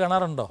 ഇടയ്ക്ക്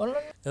കാണാറുണ്ടോ?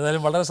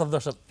 ഏതായാലും വളരെ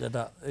സന്തോഷം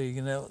ചേട്ടാ.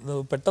 ഇങ്ങനെ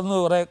പെട്ടെന്ന്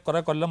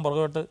കുറെ കൊല്ലം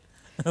പുറകോട്ട്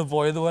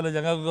പോയതുപോലെ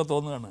ഞങ്ങൾക്കൊക്കെ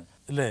തോന്നുകയാണ്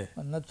അല്ലേ?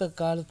 അന്നത്തെ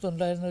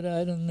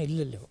കാലത്തുണ്ടായിരുന്നവരാരൊന്നും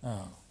ഇല്ലല്ലോ,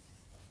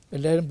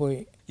 എല്ലാവരും പോയി.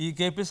 ഈ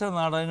KPAC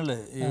നാടകങ്ങൾ,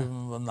 ഈ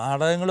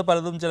നാടകങ്ങൾ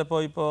പലതും ചിലപ്പോൾ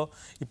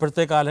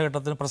ഇപ്പോഴത്തെ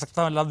കാലഘട്ടത്തിന്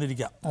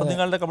പ്രസക്തമല്ലാന്നിരിക്കാം. അപ്പം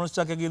നിങ്ങളുടെ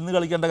കമ്മ്യൂണിസ്റ്റാക്കി ഇന്ന്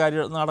കളിക്കേണ്ട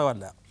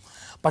നാടകമല്ല.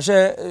 പക്ഷേ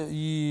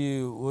ഈ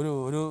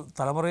ഒരു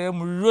തലമുറയെ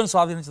മുഴുവൻ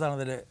സ്വാധീനിച്ചതാണ്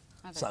അതിലെ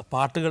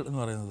പാട്ടുകൾ എന്ന്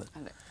പറയുന്നത്.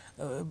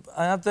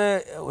 അതിനകത്തെ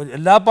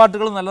എല്ലാ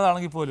പാട്ടുകളും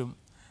നല്ലതാണെങ്കിൽ പോലും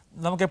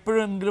നമുക്ക്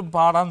എപ്പോഴെങ്കിലും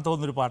പാടാൻ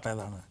തോന്നുന്നൊരു പാട്ട്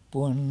ഏതാണ്?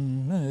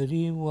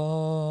 പൊന്നരിവാ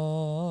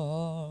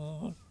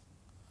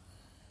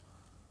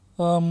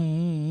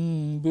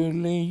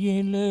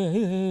അമ്പിളിയിലെ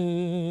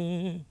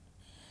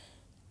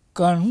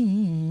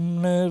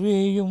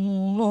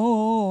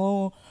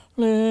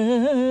കണ്ണെറിയുന്നോളെ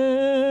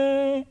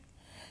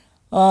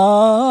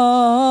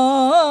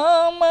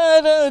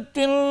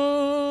ആമരത്തിൽ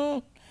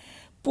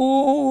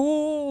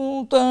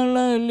പൂതളലിലെ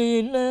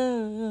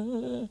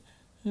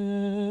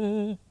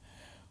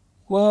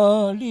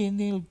വാടി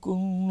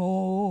നിൽക്കുന്നോളെ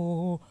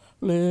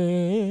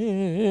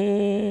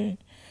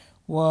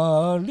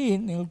വാടി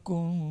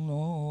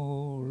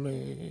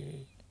നിൽക്കുന്നോളെ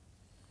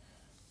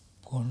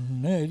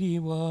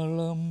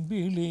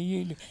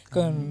പൊന്നരിവാളമ്പിളിയിൽ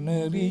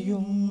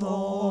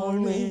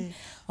കണ്ണെറിയുന്നോളെ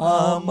ആ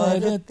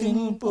മരത്തിൻ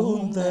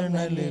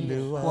പൂന്തണലിൽ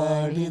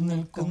വാടി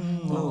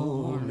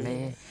നിൽക്കുന്നോളെ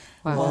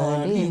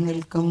വാടി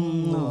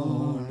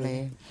നിൽക്കുന്നോളെ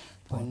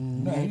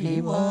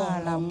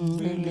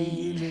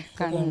പൊന്നരിവാളമ്പിളിയിൽ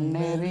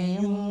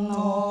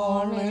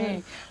കണ്ണെറിയുന്നോളെ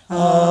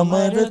ആ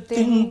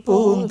മരത്തിൻ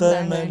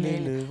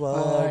പൂന്തണലിൽ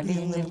വാടി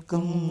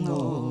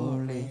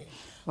നിൽക്കുന്നോളെ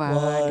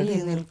വാടി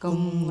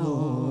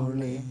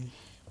നിൽക്കുന്നോളെ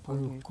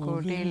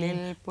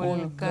പുൽക്കുടിലിൽ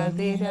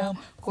പുൽക്കതിരാം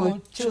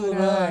കൊച്ചുറാണിയാളെ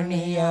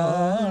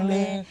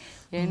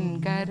എൻ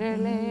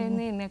കരളെ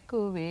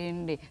നിനക്കു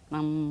വേണ്ടി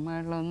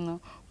നമ്മളൊന്നു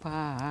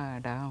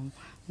പാടാം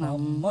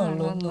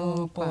നമ്മളൊന്നു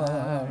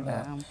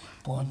പാടാം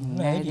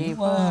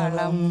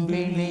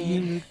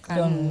പൊന്നരിവാളമ്പിളിയിൽ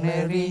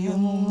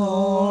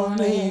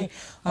കണ്ണെറിയുന്നോളെ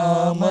ആ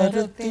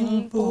മരത്തിൻ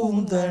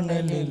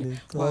പൂന്തണലിൽ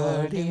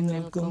വാടി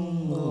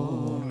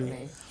നിൽക്കുന്നോളെ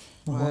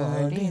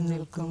വാടി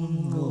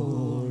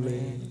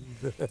നിൽക്കുന്നോളെ.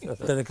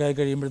 തിരക്കായി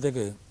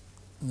കഴിയുമ്പോഴത്തേക്ക്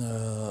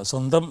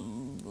സ്വന്തം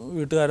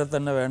വീട്ടുകാരെ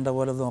തന്നെ വേണ്ട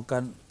പോലെ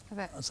നോക്കാൻ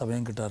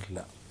സമയം കിട്ടാറില്ല.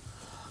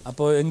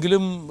 അപ്പോൾ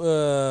എങ്കിലും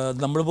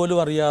നമ്മൾ പോലും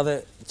അറിയാതെ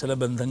ചില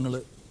ബന്ധങ്ങൾ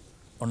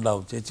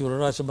ഉണ്ടാവും. ചേച്ചി ഒരു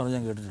പ്രാവശ്യം പറഞ്ഞ്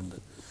ഞാൻ കേട്ടിട്ടുണ്ട്,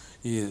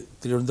 ഈ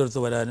തിരുവനന്തപുരത്ത്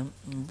വരാനും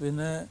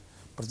പിന്നെ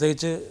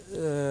പ്രത്യേകിച്ച്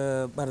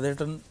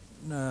ഭരതേട്ടൻ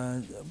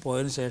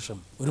പോയതിന് ശേഷം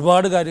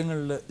ഒരുപാട്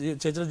കാര്യങ്ങളിൽ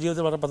ചേച്ചിയുടെ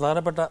ജീവിതത്തിൽ വളരെ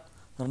പ്രധാനപ്പെട്ട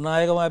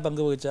നിർണായകമായ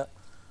പങ്ക് വഹിച്ച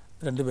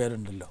 2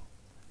 പേരുണ്ടല്ലോ,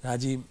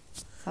 രാജിയും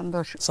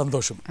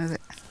സന്തോഷും.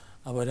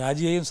 അപ്പോൾ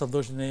രാജിയെയും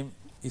സന്തോഷിനെയും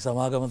ഈ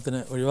സമാഗമത്തിന്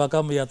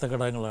ഒഴിവാക്കാൻ വയ്യാത്ത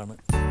ഘടകങ്ങളാണ്.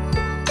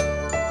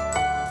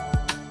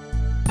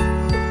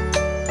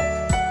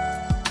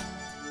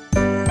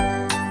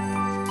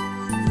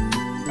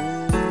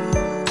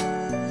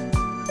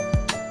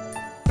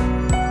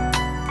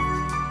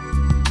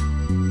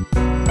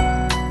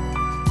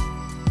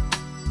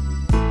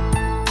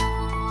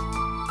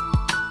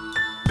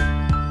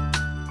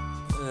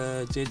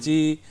 ചേച്ചി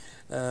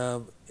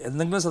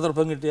എന്തെങ്കിലും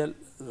സന്ദർഭം കിട്ടിയാൽ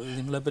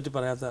നിങ്ങളെപ്പറ്റി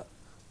പറയാത്ത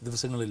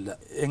ദിവസങ്ങളില്ല.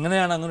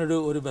 എങ്ങനെയാണ് അങ്ങനെ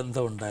ഒരു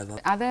ബന്ധം ഉണ്ടായത്?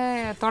 അത്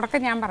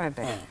തുടക്കം ഞാൻ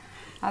പറയട്ടെ.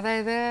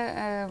 അതായത്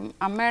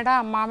അമ്മയുടെ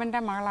അമ്മാവൻ്റെ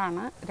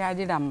മകളാണ്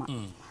രാജിയുടെ അമ്മ.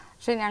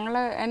 പക്ഷെ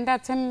എൻ്റെ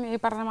അച്ഛൻ ഈ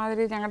പറഞ്ഞ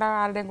മാതിരി ഞങ്ങളുടെ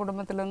ആരുടെയും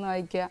കുടുംബത്തിലൊന്നും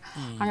അയക്കുക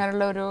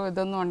അങ്ങനെയുള്ള ഒരു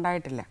ഇതൊന്നും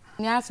ഉണ്ടായിട്ടില്ല.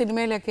 ഞാൻ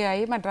സിനിമയിലൊക്കെ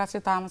ആയി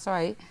മദ്രാസിൽ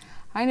താമസമായി.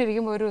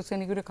 അതിനിരിക്കുമ്പോൾ ഒരു ദിവസം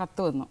എനിക്കൊരു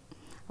കത്ത് വന്നു.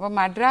 അപ്പോൾ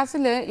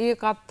മദ്രാസിൽ ഈ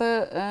കത്ത്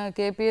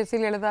KPAC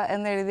ലളിത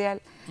എന്നെഴുതിയാൽ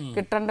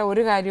കിട്ടേണ്ട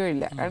ഒരു കാര്യവും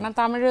കാരണം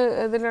തമിഴ്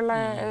ഇതിലുള്ള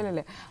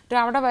ഇതിലല്ലേ. പക്ഷെ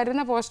അവിടെ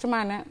വരുന്ന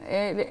പോസ്റ്റ്മാന്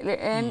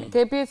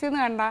KPAC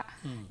എന്ന് കണ്ട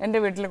എൻ്റെ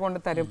വീട്ടിൽ കൊണ്ട്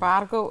തരും. ഇപ്പോൾ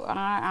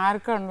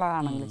ആർക്കും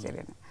ഉള്ളതാണെങ്കിലും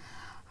ശരിയാണ്.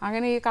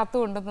 അങ്ങനെ ഈ കത്ത്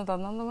കൊണ്ടുവന്ന്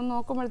തന്നു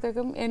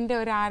നോക്കുമ്പോഴത്തേക്കും എൻ്റെ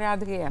ഒരു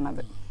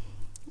ആരാധികയാണത്.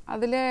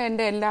 അതിൽ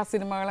എൻ്റെ എല്ലാ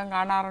സിനിമകളും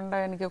കാണാറുണ്ട്.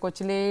 എനിക്ക്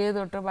കൊച്ചിലേ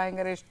തൊട്ട്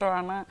ഭയങ്കര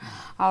ഇഷ്ടമാണ്.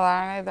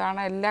 അതാണ്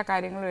ഇതാണ് എല്ലാ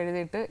കാര്യങ്ങളും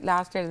എഴുതിയിട്ട്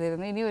ലാസ്റ്റ്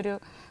എഴുതിയിരുന്നു. ഇനി ഒരു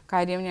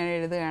കാര്യം ഞാൻ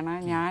എഴുതുകയാണ്.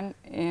 ഞാൻ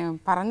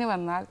പറഞ്ഞു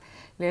വന്നാൽ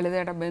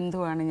ലളിതയുടെ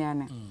ബന്ധുവാണ് ഞാൻ.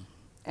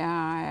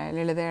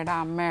 ലളിതയുടെ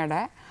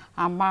അമ്മയുടെ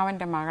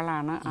അമ്മാവൻ്റെ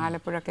മകളാണ്.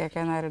 ആലപ്പുഴ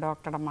KK നായർ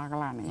ഡോക്ടറുടെ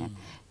മകളാണ് ഞാൻ.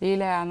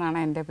 ലീല എന്നാണ്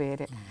എൻ്റെ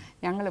പേര്.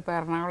 ഞങ്ങളിപ്പോൾ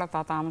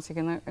എറണാകുളത്താണ്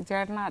താമസിക്കുന്നത്.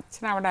 ചേട്ടന്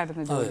അച്ഛൻ അവിടെ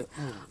ആയിരുന്നു ജോലി.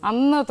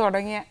 അന്ന്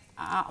തുടങ്ങിയ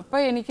അപ്പോൾ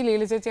എനിക്ക്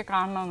ലീല ചേച്ചിയെ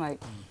കാണണമെന്നായി.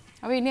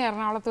 അപ്പോൾ ഇനി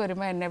എറണാകുളത്ത്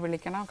വരുമ്പോൾ എന്നെ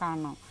വിളിക്കണം,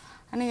 കാണണം.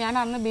 അങ്ങനെ ഞാൻ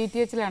അന്ന്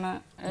BTHലാണ്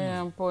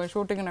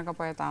ഷൂട്ടിങ്ങിനൊക്കെ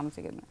പോയി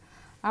താമസിക്കുന്നത്.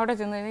 അവിടെ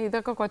ചെന്ന് കഴിഞ്ഞാൽ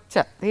ഇതൊക്കെ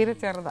തീരെ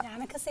ചെറുതാണ്.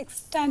 ഞാനൊക്കെ 6th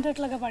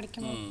സ്റ്റാൻഡേർഡിലൊക്കെ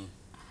പഠിക്കുമ്പോൾ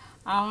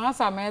ആ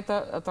സമയത്ത്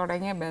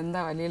തുടങ്ങിയ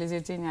ബന്ധം ലീല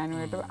ചേച്ചി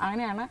ഞാനുമായിട്ട്.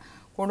 അങ്ങനെയാണ്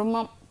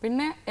കുടുംബം.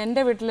 പിന്നെ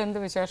എൻ്റെ വീട്ടിൽ എന്ത്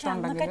വിശേഷം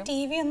ഉണ്ടെങ്കിലും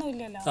TV ഒന്നും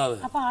ഇല്ലല്ലോ.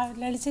 അപ്പോൾ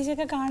ലളിത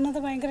ചേച്ചിയൊക്കെ കാണുന്നത്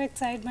ഭയങ്കര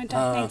എക്സൈറ്റ്മെന്റ്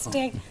ആണ്. നെക്സ്റ്റ്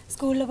ഡേ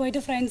സ്കൂളിൽ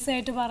പോയിട്ട് ഫ്രണ്ട്സ്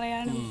ആയിട്ട്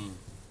പറയാനും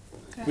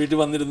വീട്ടിൽ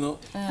വന്നിരുന്നു.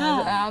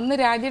 അന്ന്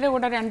രാജിയുടെ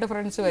കൂടെ 2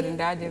 ഫ്രണ്ട്സ് വരും.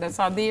 രാജിയുടെ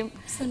സതിയും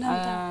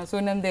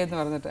സുനന്ദ എന്ന്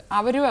പറഞ്ഞിട്ട്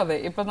അവരും അതെ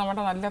ഇപ്പം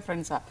നമ്മുടെ നല്ല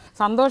ഫ്രണ്ട്സാണ്.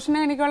 സന്തോഷിനെ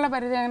എനിക്കുള്ള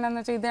പരിചയം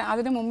എങ്ങനെയാണെന്ന് വെച്ചാൽ ഇത്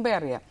അതിന് മുമ്പേ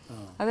അറിയാം.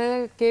 അത്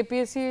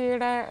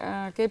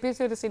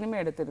KPAC ഒരു സിനിമ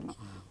എടുത്തിരുന്നു,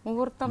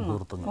 മുഹൂർത്തം.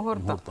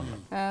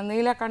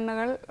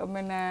 നീലക്കണ്ണുകൾ,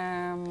 പിന്നെ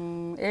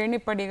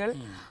ഏണിപ്പടികൾ,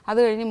 അത്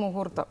കഴിഞ്ഞ്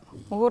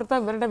മുഹൂർത്തം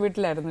ഇവരുടെ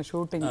വീട്ടിലായിരുന്നു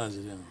ഷൂട്ടിങ്.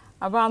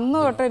 അപ്പോൾ അന്ന്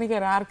തൊട്ട്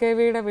എനിക്കറിയാം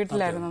RKVയുടെ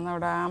വീട്ടിലായിരുന്നു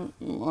അവിടെ ആ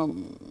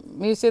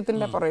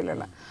മ്യൂസിയത്തിൻ്റെ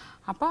പുറയിലുള്ള.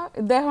 അപ്പോൾ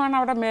ഇദ്ദേഹമാണ്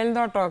അവിടെ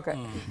മേൽനോട്ടമൊക്കെ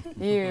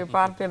ഈ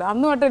പാർട്ടിയുടെ.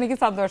 അന്ന് തൊട്ട് എനിക്ക്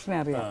സന്തോഷിനെ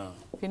അറിയാം.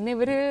 പിന്നെ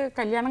ഇവർ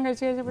കല്യാണം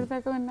കഴിച്ച്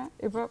കഴിഞ്ഞപ്പോഴത്തേക്ക് പിന്നെ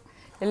ഇപ്പോൾ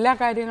എല്ലാ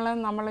കാര്യങ്ങളും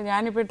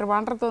ഞാനിപ്പോൾ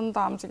ട്രിവാൻഡ്രത്ത് വന്ന്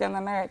താമസിക്കാൻ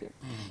തന്നെ കാര്യം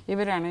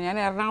ഇവരാണ്. ഞാൻ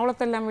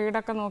എറണാകുളത്തെല്ലാം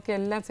വീടൊക്കെ നോക്കി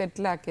എല്ലാം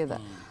സെറ്റിലാക്കിയത്.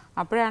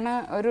 അപ്പോഴാണ്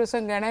ഒരു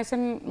ദിവസം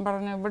ഗണേശൻ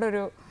പറഞ്ഞു ഇവിടെ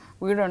ഒരു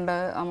വീടുണ്ട്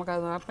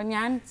നമുക്കത്. അപ്പം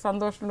ഞാൻ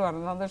സന്തോഷിനോട്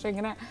പറഞ്ഞു. സന്തോഷം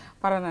ഇങ്ങനെ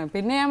പറയുന്നത്.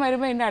 പിന്നെ ഞാൻ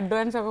വരുമ്പോൾ എൻ്റെ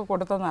അഡ്വാൻസ് ഒക്കെ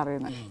കൊടുത്തെന്ന്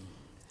അറിയുന്നത്.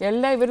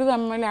 എല്ലാം ഇവർ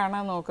തമ്മിലാണ്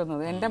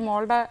നോക്കുന്നത്. എൻ്റെ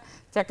മോളുടെ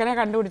ചെക്കനെ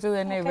കണ്ടുപിടിച്ചത്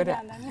തന്നെ ഇവര്.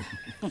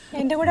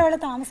 എൻ്റെ കൂടെ അവിടെ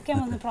താമസിക്കാൻ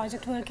വന്നു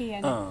പ്രോജക്റ്റ് വർക്ക്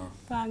ചെയ്യാൻ.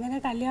 അപ്പം അങ്ങനെ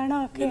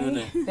കല്യാണമൊക്കെ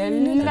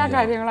എല്ലാ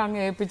കാര്യങ്ങളും അങ്ങ്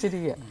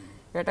ഏൽപ്പിച്ചിരിക്കുക.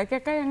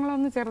 ഇടയ്ക്കൊക്കെ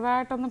ഞങ്ങളൊന്ന്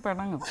ചെറുതായിട്ടൊന്ന്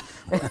പിണങ്ങും.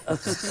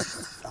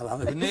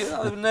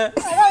 പിന്നെ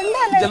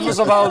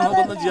ജന്മസ്വഭാവം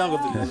നമുക്കൊന്നും ചെയ്യാൻ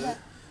പറ്റില്ല,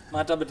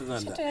 മാറ്റാൻ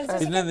പറ്റുന്നതല്ല.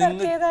 പിന്നെ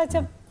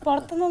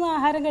പുറത്തുനിന്ന്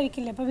ആഹാരം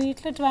കഴിക്കില്ല. ഇപ്പൊ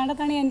വീട്ടിൽ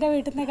വേണ്ടതാണ് എൻ്റെ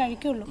വീട്ടിൽ നിന്ന്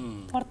കഴിക്കുള്ളൂ.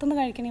 പുറത്തുനിന്ന്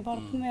കഴിക്കണേ,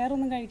 പുറത്തുനിന്ന് വേറെ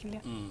ഒന്നും കഴിക്കില്ല.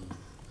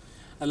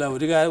 അല്ല,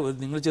 ഒരു കാര്യം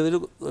നിങ്ങൾ ചെയ്തൊരു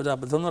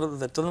അബദ്ധം എന്ന്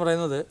പറയുന്നത്, തെറ്റെന്ന്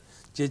പറയുന്നത്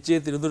ചേച്ചിയെ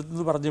തിരുവനന്തപുരത്ത്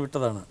നിന്ന് പറഞ്ഞു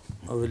വിട്ടതാണ്.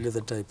 വലിയ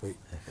തെറ്റായിപ്പോയി.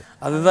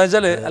 അതെന്താ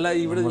വെച്ചാൽ, അല്ല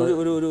ഇവിടെ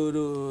ഒരു ഒരു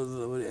ഒരു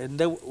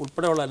എൻ്റെ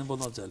ഉൾപ്പെടെയുള്ള അനുഭവം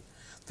എന്ന് വെച്ചാൽ,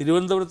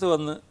 തിരുവനന്തപുരത്ത്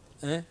വന്ന്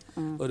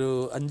ഒരു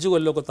 5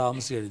 കൊല്ലമൊക്കെ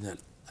താമസിച്ച് കഴിഞ്ഞാൽ,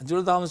 5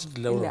 കൊല്ലം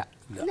താമസിച്ചിട്ടില്ല,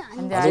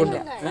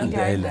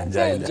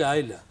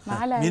 ആയില്ല,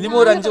 മിനിമം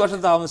ഒരു 5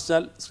 വർഷം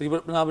താമസിച്ചാൽ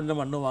ശ്രീപത്മനാഭൻ്റെ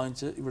മണ്ണ്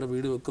വാങ്ങിച്ച് ഇവിടെ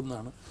വീട്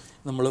വെക്കുന്നതാണ്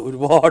നമ്മൾ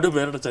ഒരുപാട്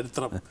പേരുടെ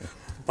ചരിത്രം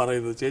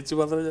പറയുന്നത്. ചേച്ചി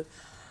പറഞ്ഞ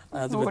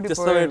അത്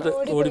വ്യത്യസ്തമായിട്ട്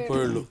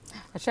ഓടിപ്പോയുള്ളൂ.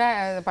 പക്ഷേ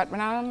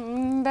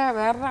പത്മനാഭന്റെ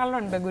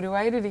വേറൊരാളുണ്ട്,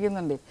 ഗുരുവായൂർ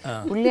ഇരിക്കുന്നുണ്ട്.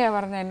 പുള്ളിയാ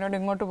പറഞ്ഞ എന്നോട്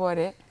ഇങ്ങോട്ട്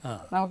പോരെ,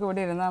 നമുക്ക്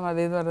ഇവിടെ ഇരുന്നാൽ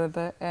മതി എന്ന്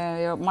പറഞ്ഞിട്ട്.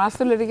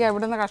 മാസത്തിലൊരിക്കൽ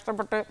ഇവിടെ നിന്ന്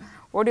കഷ്ടപ്പെട്ട്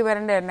ഓടി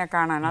വരണ്ടേ എന്നെ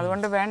കാണാൻ,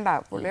 അതുകൊണ്ട് വേണ്ട,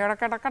 പുള്ളിയോടെ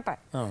കിടക്കട്ടെ,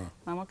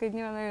 നമുക്ക്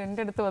ഇനി വന്ന്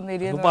എൻ്റെ അടുത്ത് വന്ന്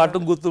ഇരിക്കുന്നു,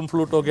 പാട്ടും കുത്തും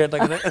ഫ്ലൂട്ടും ഒക്കെ ആയിട്ട്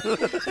അങ്ങനെ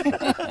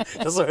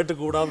രസമായിട്ട്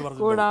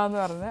കൂടാന്ന്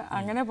പറഞ്ഞ്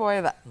അങ്ങനെ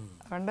പോയതാ.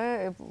 അതുകൊണ്ട്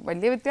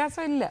വലിയ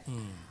വ്യത്യാസം ഇല്ല.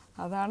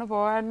 അതാണ്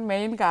പോകാൻ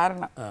മെയിൻ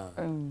കാരണം.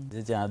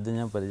 ചേച്ചി ആദ്യം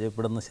ഞാൻ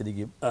പരിചയപ്പെടുന്ന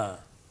ശരിക്കും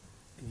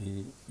ഈ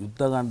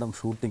യുദ്ധകാന്ഡം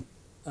ഷൂട്ടിംഗ്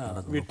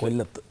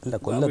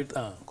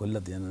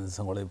കൊല്ലത്ത് ഞാൻ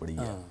ദിവസം കോളേജിൽ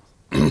പഠിക്കുക.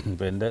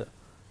 ഇപ്പം എൻ്റെ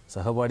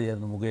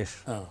സഹപാഠിയായിരുന്നു മുകേഷ്.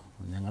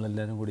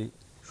 ഞങ്ങളെല്ലാവരും കൂടി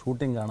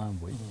ഷൂട്ടിംഗ് കാണാൻ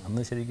പോയി.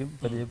 അന്ന് ശരിക്കും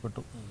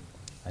പരിചയപ്പെട്ടു.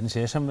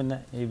 അതിനുശേഷം പിന്നെ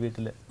ഈ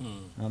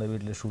ഞങ്ങളുടെ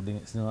വീട്ടിലെ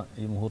ഷൂട്ടിംഗ് സിനിമ,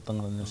 ഈ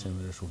മുഹൂർത്തങ്ങൾ എന്ന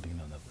സിനിമയുടെ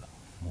ഷൂട്ടിങ്ങിന് വന്നപ്പോഴാണ്.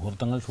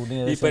 മുഹൂർത്തങ്ങൾ ഷൂട്ടിംഗ്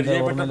ഏകദേശം എൻ്റെ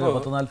ഓർമ്മയിൽ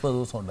 10-40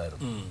 ദിവസം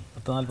ഉണ്ടായിരുന്നു.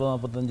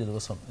 40-45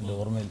 ദിവസം എൻ്റെ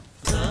ഓർമ്മയിൽ.